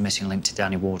provided the missing link to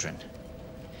Danny Waldron.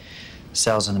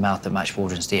 Cells in the mouth that match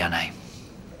Waldron's DNA.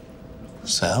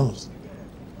 Cells?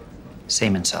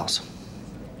 Semen cells.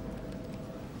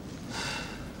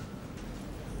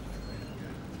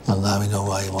 Well, now we know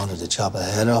why you wanted to chop a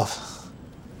head off.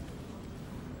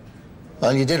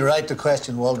 Well, you did right to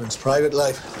question Waldron's private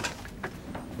life.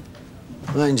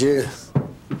 Mind you,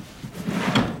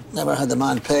 never had the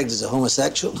man pegged as a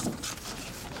homosexual.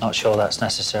 Not sure that's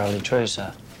necessarily true,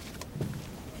 sir.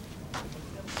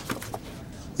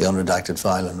 The unredacted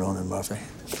file on Ronan Murphy.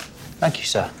 Thank you,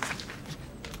 sir.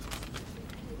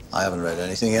 I haven't read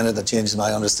anything in it that changes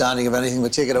my understanding of anything,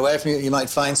 but take it away from you, you might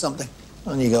find something.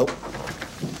 On you go.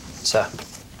 Sir.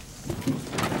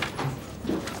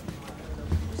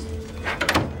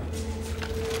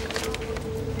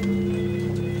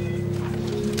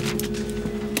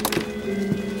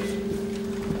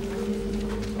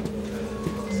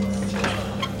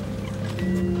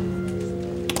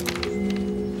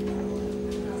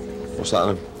 What's that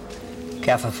then?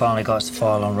 Gaffer finally got us the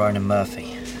file on Ronan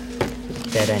Murphy.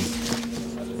 Dead end.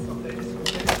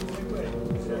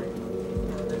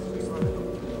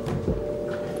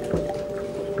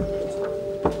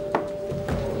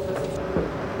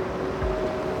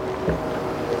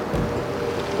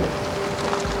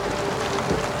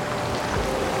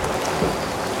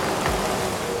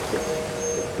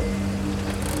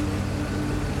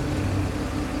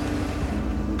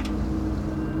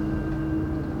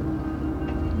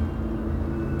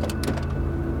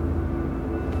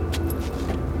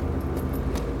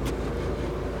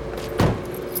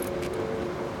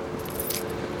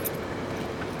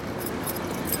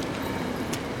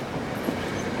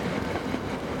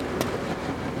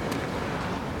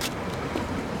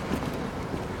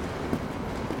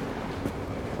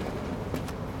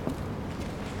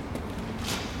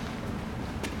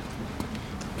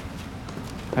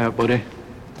 Hey up, buddy.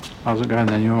 How's it going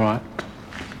then? You alright?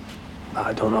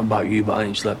 I don't know about you, but I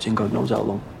ain't slept in God knows how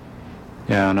long.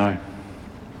 Yeah, I know.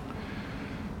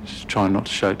 Just trying not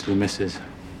to show it to the missus.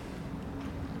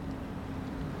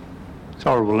 It's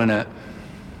horrible, isn't it?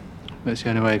 But it's the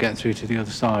only way of getting through to the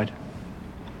other side.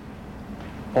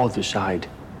 Other side?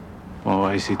 Well,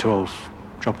 AC12's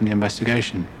dropping the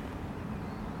investigation.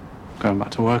 Going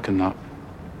back to work and that.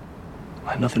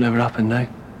 Like nothing ever happened, eh?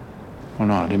 Well,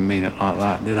 no, I didn't mean it like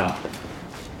that, did I?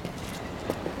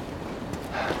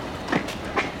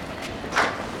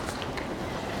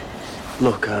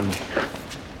 Look,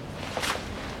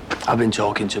 I've been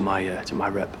talking to my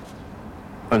rep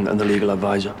and the legal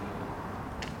advisor.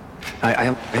 I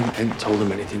haven't told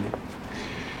them anything.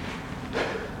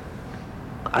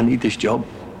 I need this job.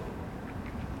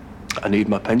 I need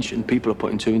my pension. People are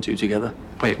putting two and two together.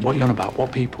 Wait, what are you on about?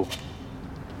 What people?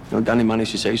 You know, Danny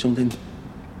managed to say something.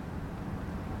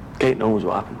 Kate knows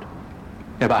what happened.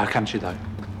 Yeah, but how can she, though?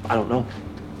 I don't know.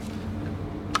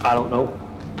 I don't know.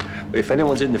 But if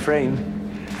anyone's in the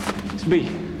frame, it's me.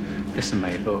 Listen,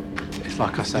 mate, look, it's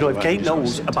like I said... You know, if Kate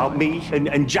knows about me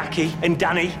and Jackie and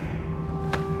Danny,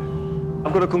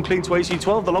 I've got to come clean to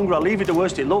AC12. The longer I leave it, the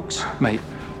worse it looks. Mate,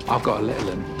 I've got a little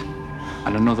one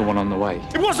and another one on the way.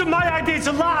 It wasn't my idea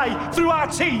to lie through our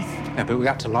teeth. Yeah, but we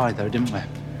had to lie, though, didn't we?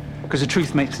 Because the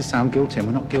truth makes us sound guilty, and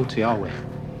we're not guilty, are we?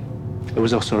 It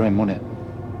was us or him, wasn't it?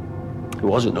 It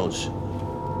wasn't us.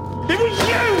 It was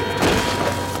you!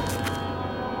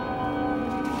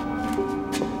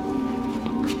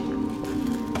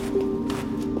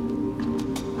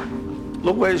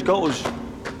 Look where it's got us.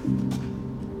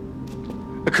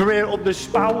 A career up the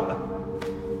spout.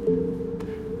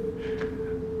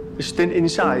 A stint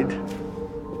inside.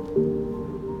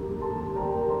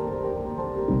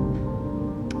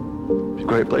 It's a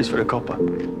great place for a copper.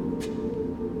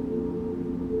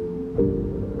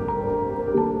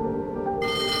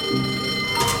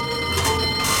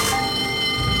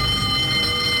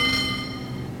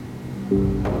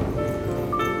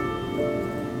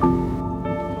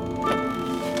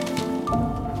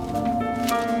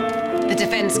 The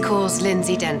defense calls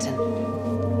Lindsay Denton.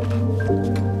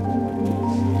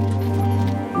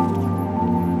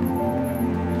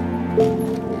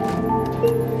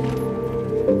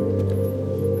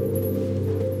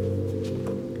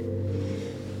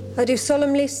 I do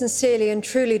solemnly, sincerely, and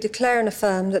truly declare and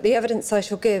affirm that the evidence I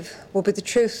shall give will be the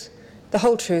truth, the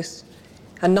whole truth,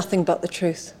 and nothing but the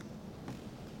truth.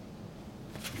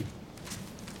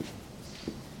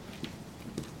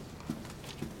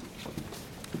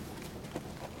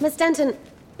 Miss Denton,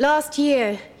 last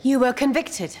year you were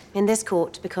convicted in this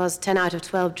court because 10 out of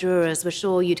 12 jurors were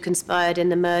sure you'd conspired in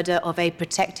the murder of a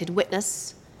protected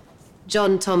witness,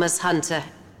 John Thomas Hunter.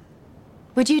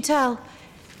 Would you tell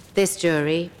this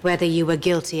jury whether you were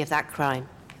guilty of that crime?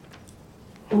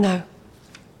 No.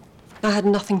 I had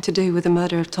nothing to do with the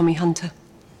murder of Tommy Hunter.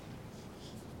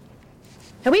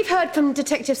 Now, we've heard from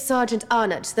Detective Sergeant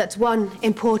Arnott that one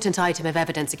important item of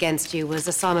evidence against you was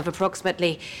a sum of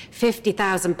approximately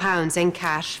 £50,000 in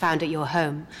cash found at your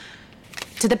home.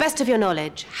 To the best of your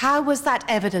knowledge, how was that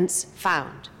evidence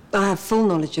found? I have full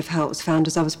knowledge of how it was found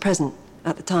as I was present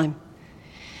at the time.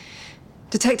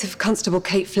 Detective Constable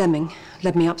Kate Fleming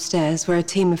led me upstairs where a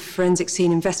team of forensic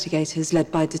scene investigators led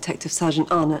by Detective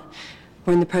Sergeant Arnott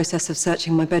were in the process of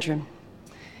searching my bedroom.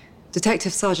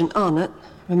 Detective Sergeant Arnott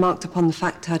remarked upon the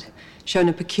fact I'd shown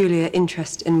a peculiar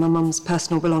interest in my mum's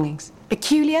personal belongings.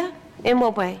 Peculiar? In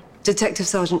what way? Detective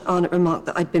Sergeant Arnott remarked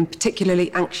that I'd been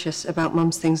particularly anxious about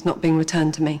mum's things not being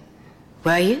returned to me.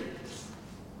 Were you?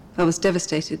 I was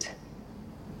devastated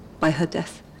by her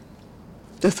death.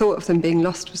 The thought of them being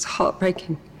lost was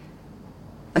heartbreaking.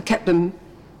 I kept them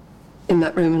in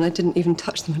that room and I didn't even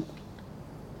touch them.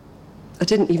 I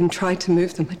didn't even try to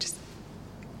move them.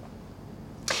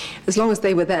 As long as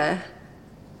they were there,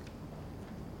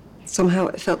 somehow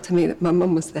it felt to me that my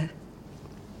mum was there.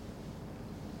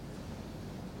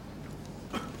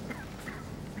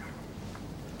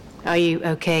 Are you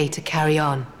okay to carry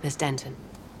on, Miss Denton?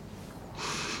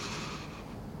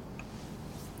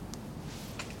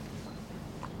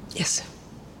 Yes.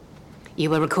 You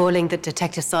were recalling that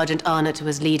Detective Sergeant Arnott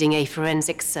was leading a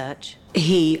forensic search?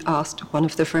 He asked one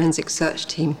of the forensic search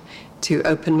team to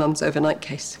open Mum's overnight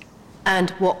case.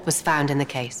 And what was found in the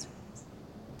case?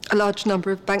 A large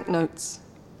number of banknotes.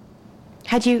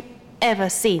 Had you ever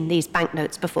seen these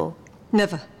banknotes before?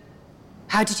 Never.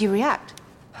 How did you react?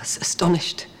 I was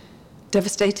astonished,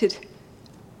 devastated,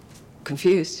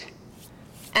 confused.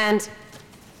 And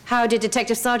how did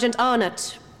Detective Sergeant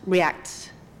Arnott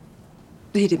react?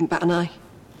 He didn't bat an eye.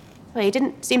 Well, he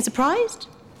didn't seem surprised?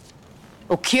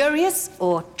 Or curious?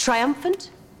 Or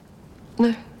triumphant?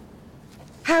 No.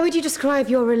 How would you describe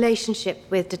your relationship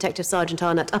with Detective Sergeant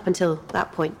Arnott up until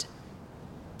that point?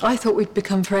 I thought we'd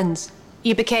become friends.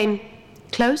 You became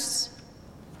close?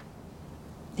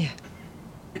 Yeah.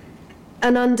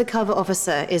 An undercover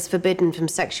officer is forbidden from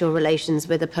sexual relations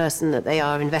with a person that they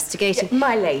are investigating.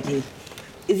 My lady,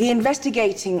 the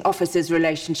investigating officer's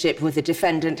relationship with the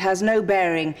defendant has no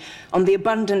bearing on the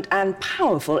abundant and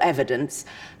powerful evidence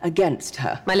against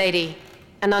her. My lady,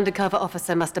 an undercover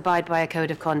officer must abide by a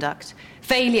code of conduct.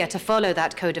 Failure to follow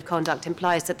that code of conduct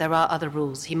implies that there are other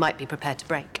rules he might be prepared to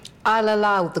break. I'll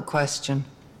allow the question.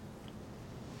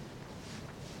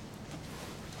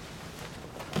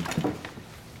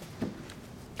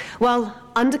 While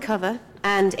undercover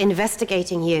and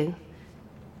investigating you,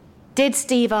 did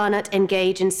Steve Arnott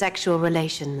engage in sexual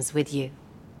relations with you?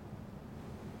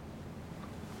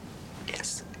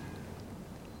 Yes.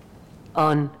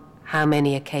 On how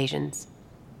many occasions?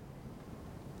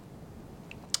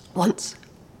 Once.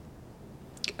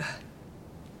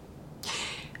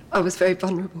 I was very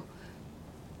vulnerable.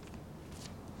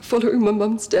 Following my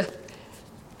mum's death.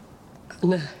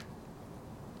 And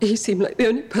he seemed like the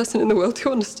only person in the world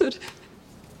who understood.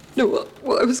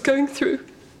 What I was going through.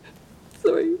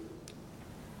 Sorry.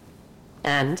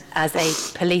 And as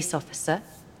a police officer,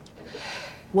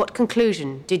 what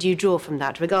conclusion did you draw from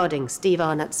that regarding Steve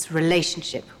Arnott's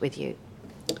relationship with you?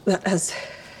 That as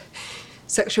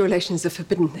sexual relations are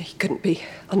forbidden, he couldn't be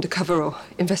undercover or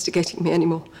investigating me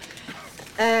anymore.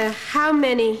 How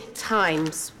many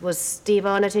times was Steve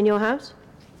Arnott in your house?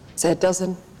 Say a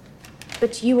dozen.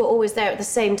 But you were always there at the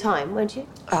same time, weren't you?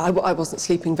 I wasn't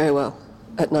sleeping very well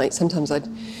at night. Sometimes I'd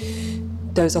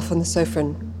doze off on the sofa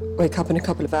and wake up and a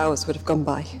couple of hours would have gone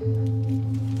by.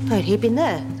 Oh, he'd been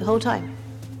there the whole time?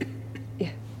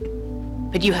 Yeah.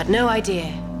 But you had no idea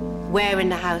where in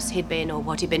the house he'd been or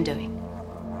what he'd been doing?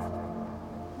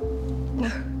 No.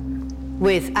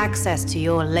 With access to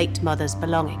your late mother's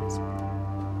belongings?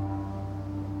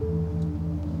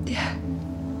 Yeah.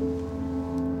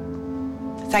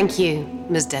 Thank you,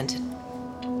 Ms. Denton.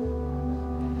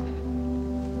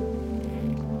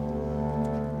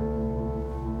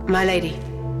 My lady.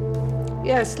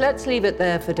 Yes, let's leave it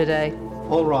there for today.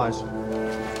 All rise.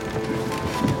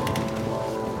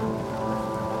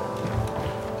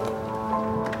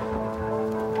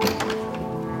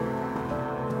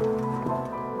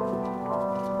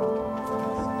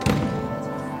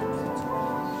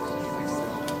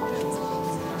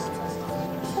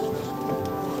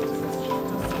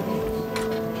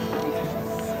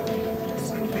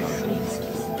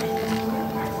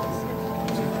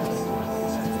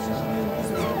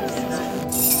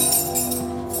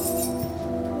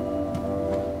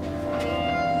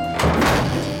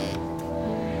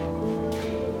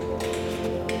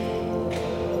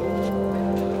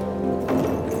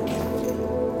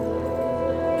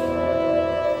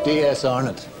 D.S.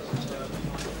 Arnott.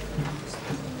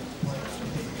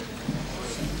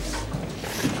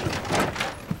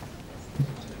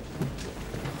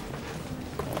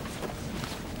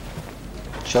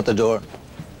 Shut the door.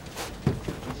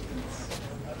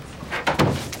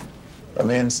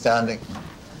 Remain standing.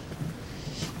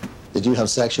 Did you have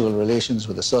sexual relations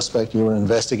with the suspect you were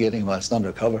investigating whilst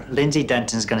undercover? Lindsay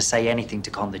Denton's going to say anything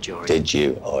to con the jury. Did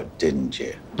you or didn't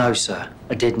you? No, sir.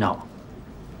 I did not.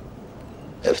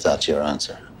 If that's your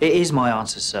answer. It is my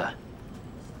answer, sir.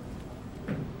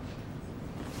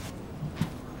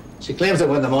 She claims that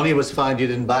when the money was found, you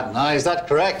didn't bat an eye. Is that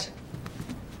correct?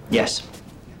 Yes.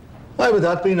 Why would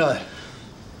that be now?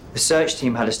 The search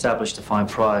team had established a find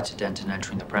prior to Denton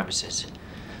entering the premises.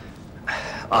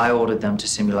 I ordered them to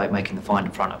simulate making the find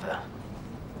in front of her,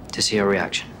 to see her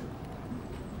reaction.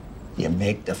 You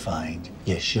make the find,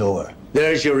 you show her.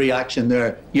 There's your reaction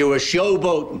there. You were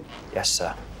showboating. Yes,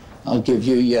 sir. I'll give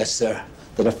you yes, sir.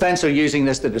 The defense are using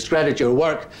this to discredit your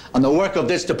work and the work of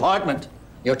this department.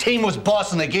 Your team was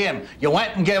bossing the game. You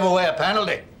went and gave away a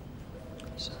penalty.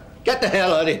 Get the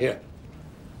hell out of here.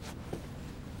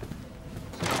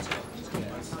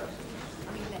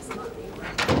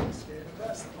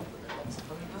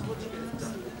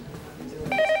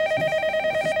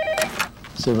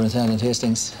 Superintendent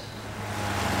Hastings.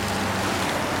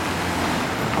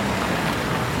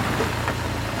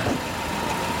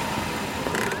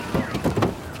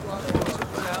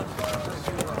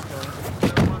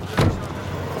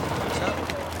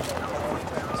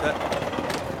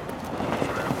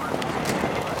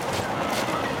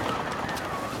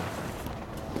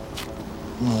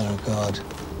 Mother of God.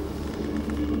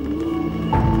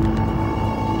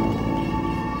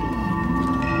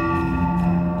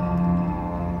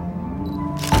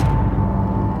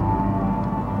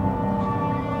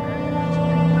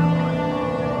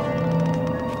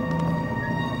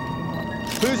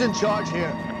 Who's in charge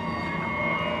here?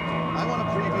 I want a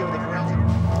preview of the forensic...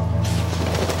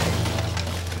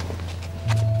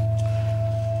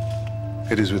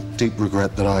 It is with deep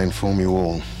regret that I inform you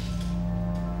all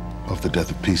of the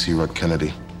death of PC Rod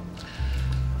Kennedy.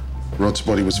 Rod's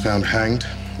body was found hanged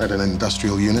at an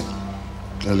industrial unit.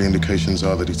 Early indications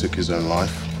are that he took his own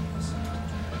life.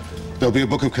 There'll be a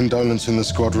book of condolence in the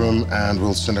squad room, and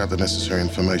we'll send out the necessary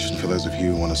information for those of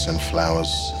you who want to send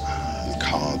flowers and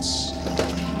cards.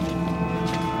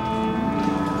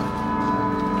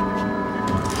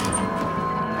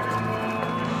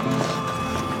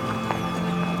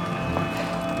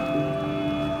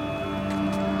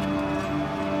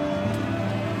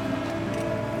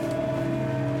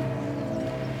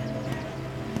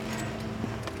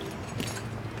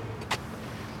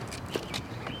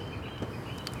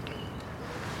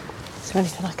 Is there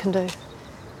anything I can do?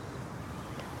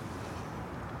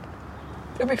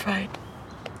 You'll be fine.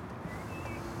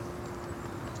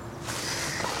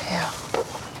 Yeah.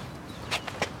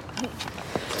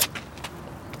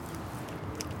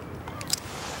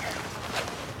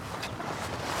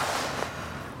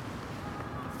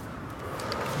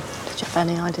 Did you have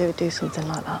any idea we'd do something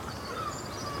like that?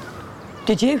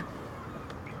 Did you?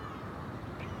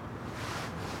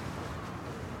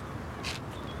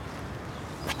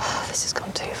 This has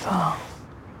gone too far.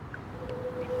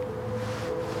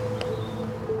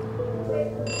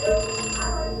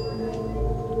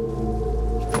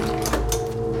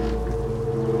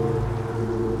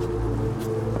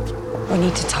 We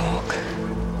need to talk.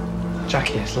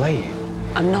 Jackie, it's late.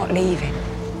 I'm not leaving.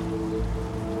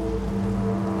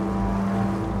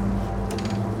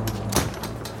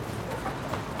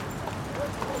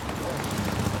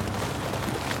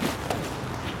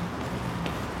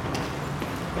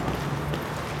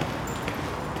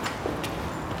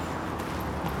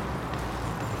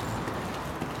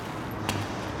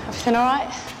 Everything all right?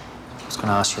 I was going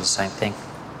to ask you the same thing.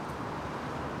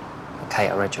 Okay,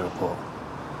 I read your report.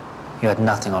 You had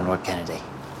nothing on Rod Kennedy.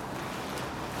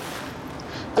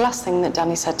 The last thing that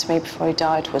Danny said to me before he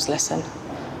died was listen.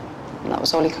 And that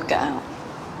was all he could get out.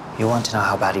 You want to know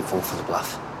how bad he fell for the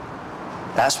bluff.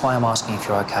 That's why I'm asking if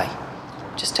you're okay.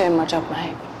 Just doing my job,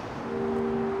 mate.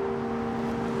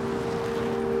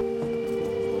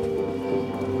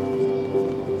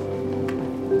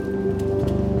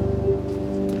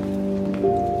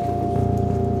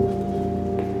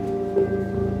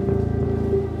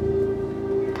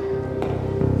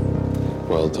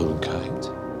 Well done, Kate.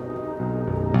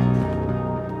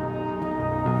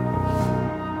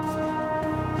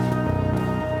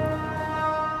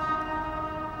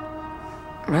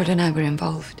 Rod and I were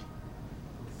involved.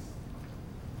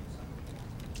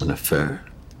 An affair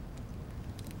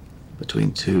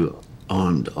between two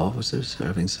armed officers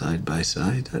serving side by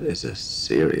side? That is a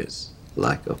serious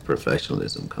lack of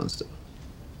professionalism, Constable.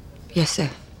 Yes, sir.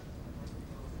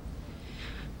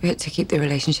 We had to keep the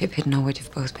relationship hidden or we'd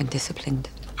have both been disciplined.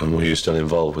 And were you still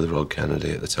involved with Rod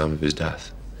Kennedy at the time of his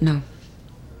death? No.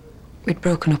 We'd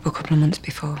broken up a couple of months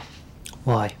before.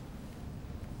 Why?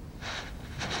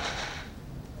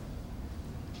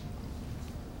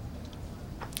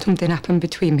 Something happened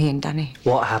between me and Danny.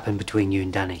 What happened between you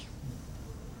and Danny?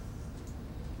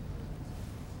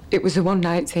 It was a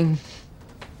one-night thing.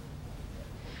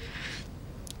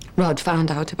 Rod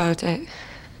found out about it.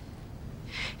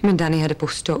 Him and Danny had a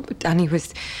bust up, but Danny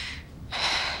was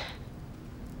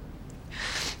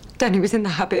in the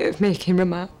habit of making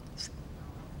remarks,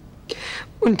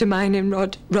 undermining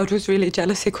Rod. Rod was really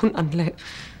jealous, he couldn't handle it.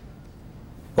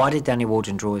 Why did Danny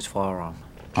Waldron draw his firearm?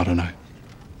 I don't know.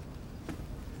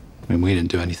 I mean, we didn't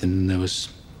do anything, and there was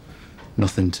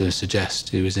nothing to suggest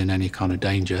he was in any kind of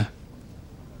danger.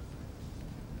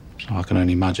 So I can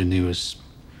only imagine he was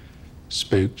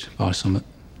spooked by something.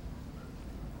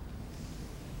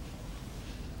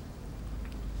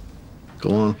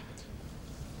 Go on.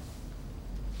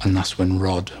 And that's when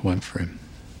Rod went for him.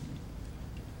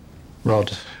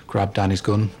 Rod grabbed Danny's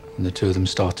gun, and the two of them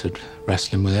started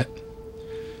wrestling with it.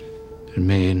 And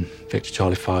me and Victor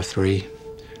Charlie 5-3,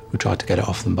 we tried to get it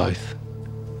off them both.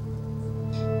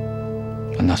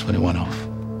 And that's when it went off.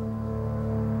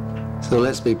 So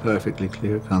let's be perfectly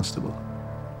clear, Constable.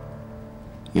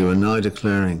 You are now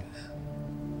declaring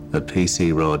that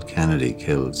PC Rod Kennedy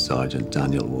killed Sergeant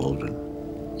Daniel Waldron.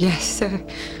 Yes, sir.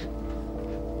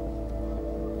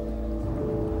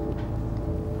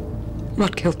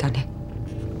 Rod killed Danny.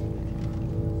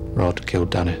 Rod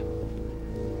killed Danny.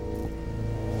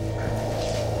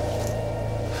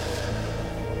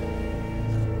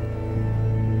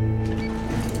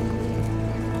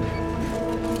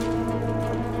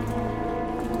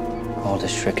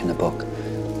 Oldest trick in the book.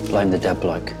 blame the dead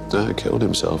bloke. No, he killed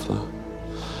himself, though.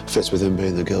 Fits with him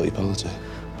being the guilty party.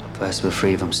 First we're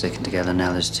 3 of them sticking together,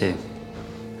 now there's 2.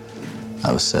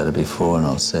 I've said it before and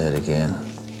I'll say it again.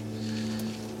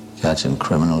 Catching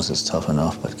criminals is tough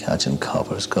enough, but catching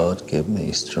coppers, God give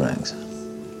me strength.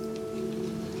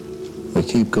 We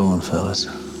keep going, fellas.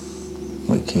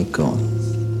 We keep going.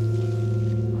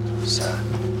 Sir.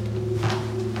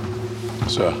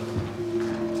 Sir.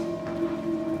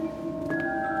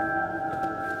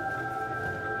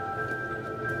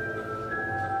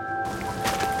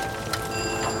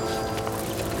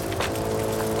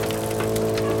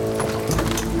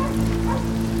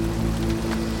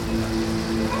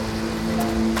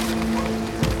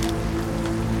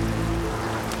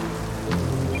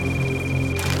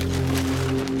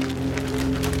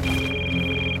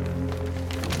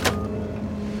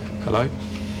 Hello?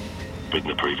 Bid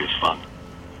in the previous fund.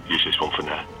 Use this one for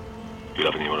now.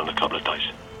 You'll have a new one in a couple of days.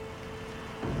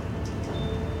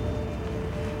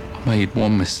 I made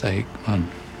one mistake, man.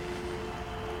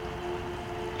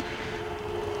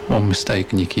 One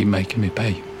mistake and you keep making me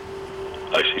pay.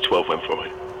 AC-12 went for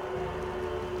it.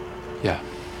 Yeah.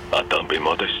 Don't be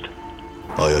modest.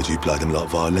 I heard you played them like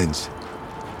violins.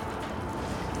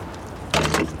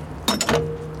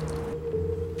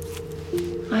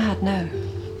 I had no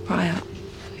prior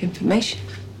information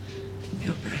of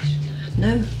the operation.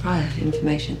 No prior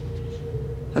information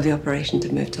of the operation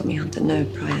to move Tommy Hunter. No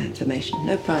prior information.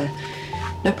 No prior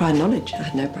knowledge. I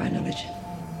had no prior knowledge.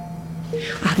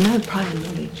 I had no prior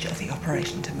knowledge of the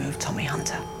operation to move Tommy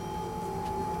Hunter.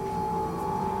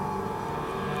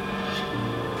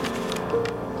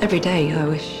 Every day I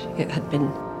wish it had been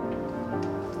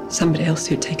somebody else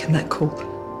who'd taken that call.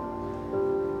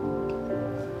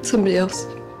 Somebody else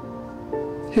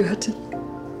who had to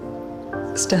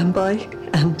stand by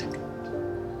and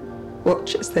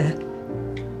watch as their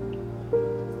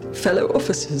fellow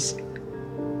officers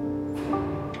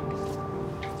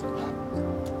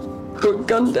were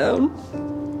gunned down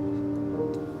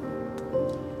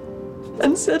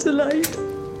and set alight.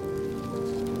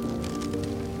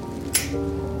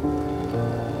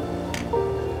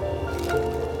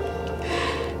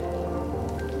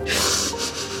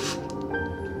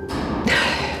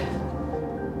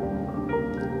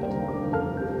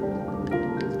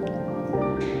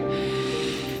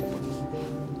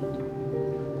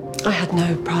 I had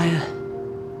no prior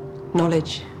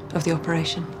knowledge of the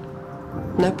operation.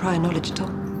 No prior knowledge at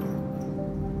all.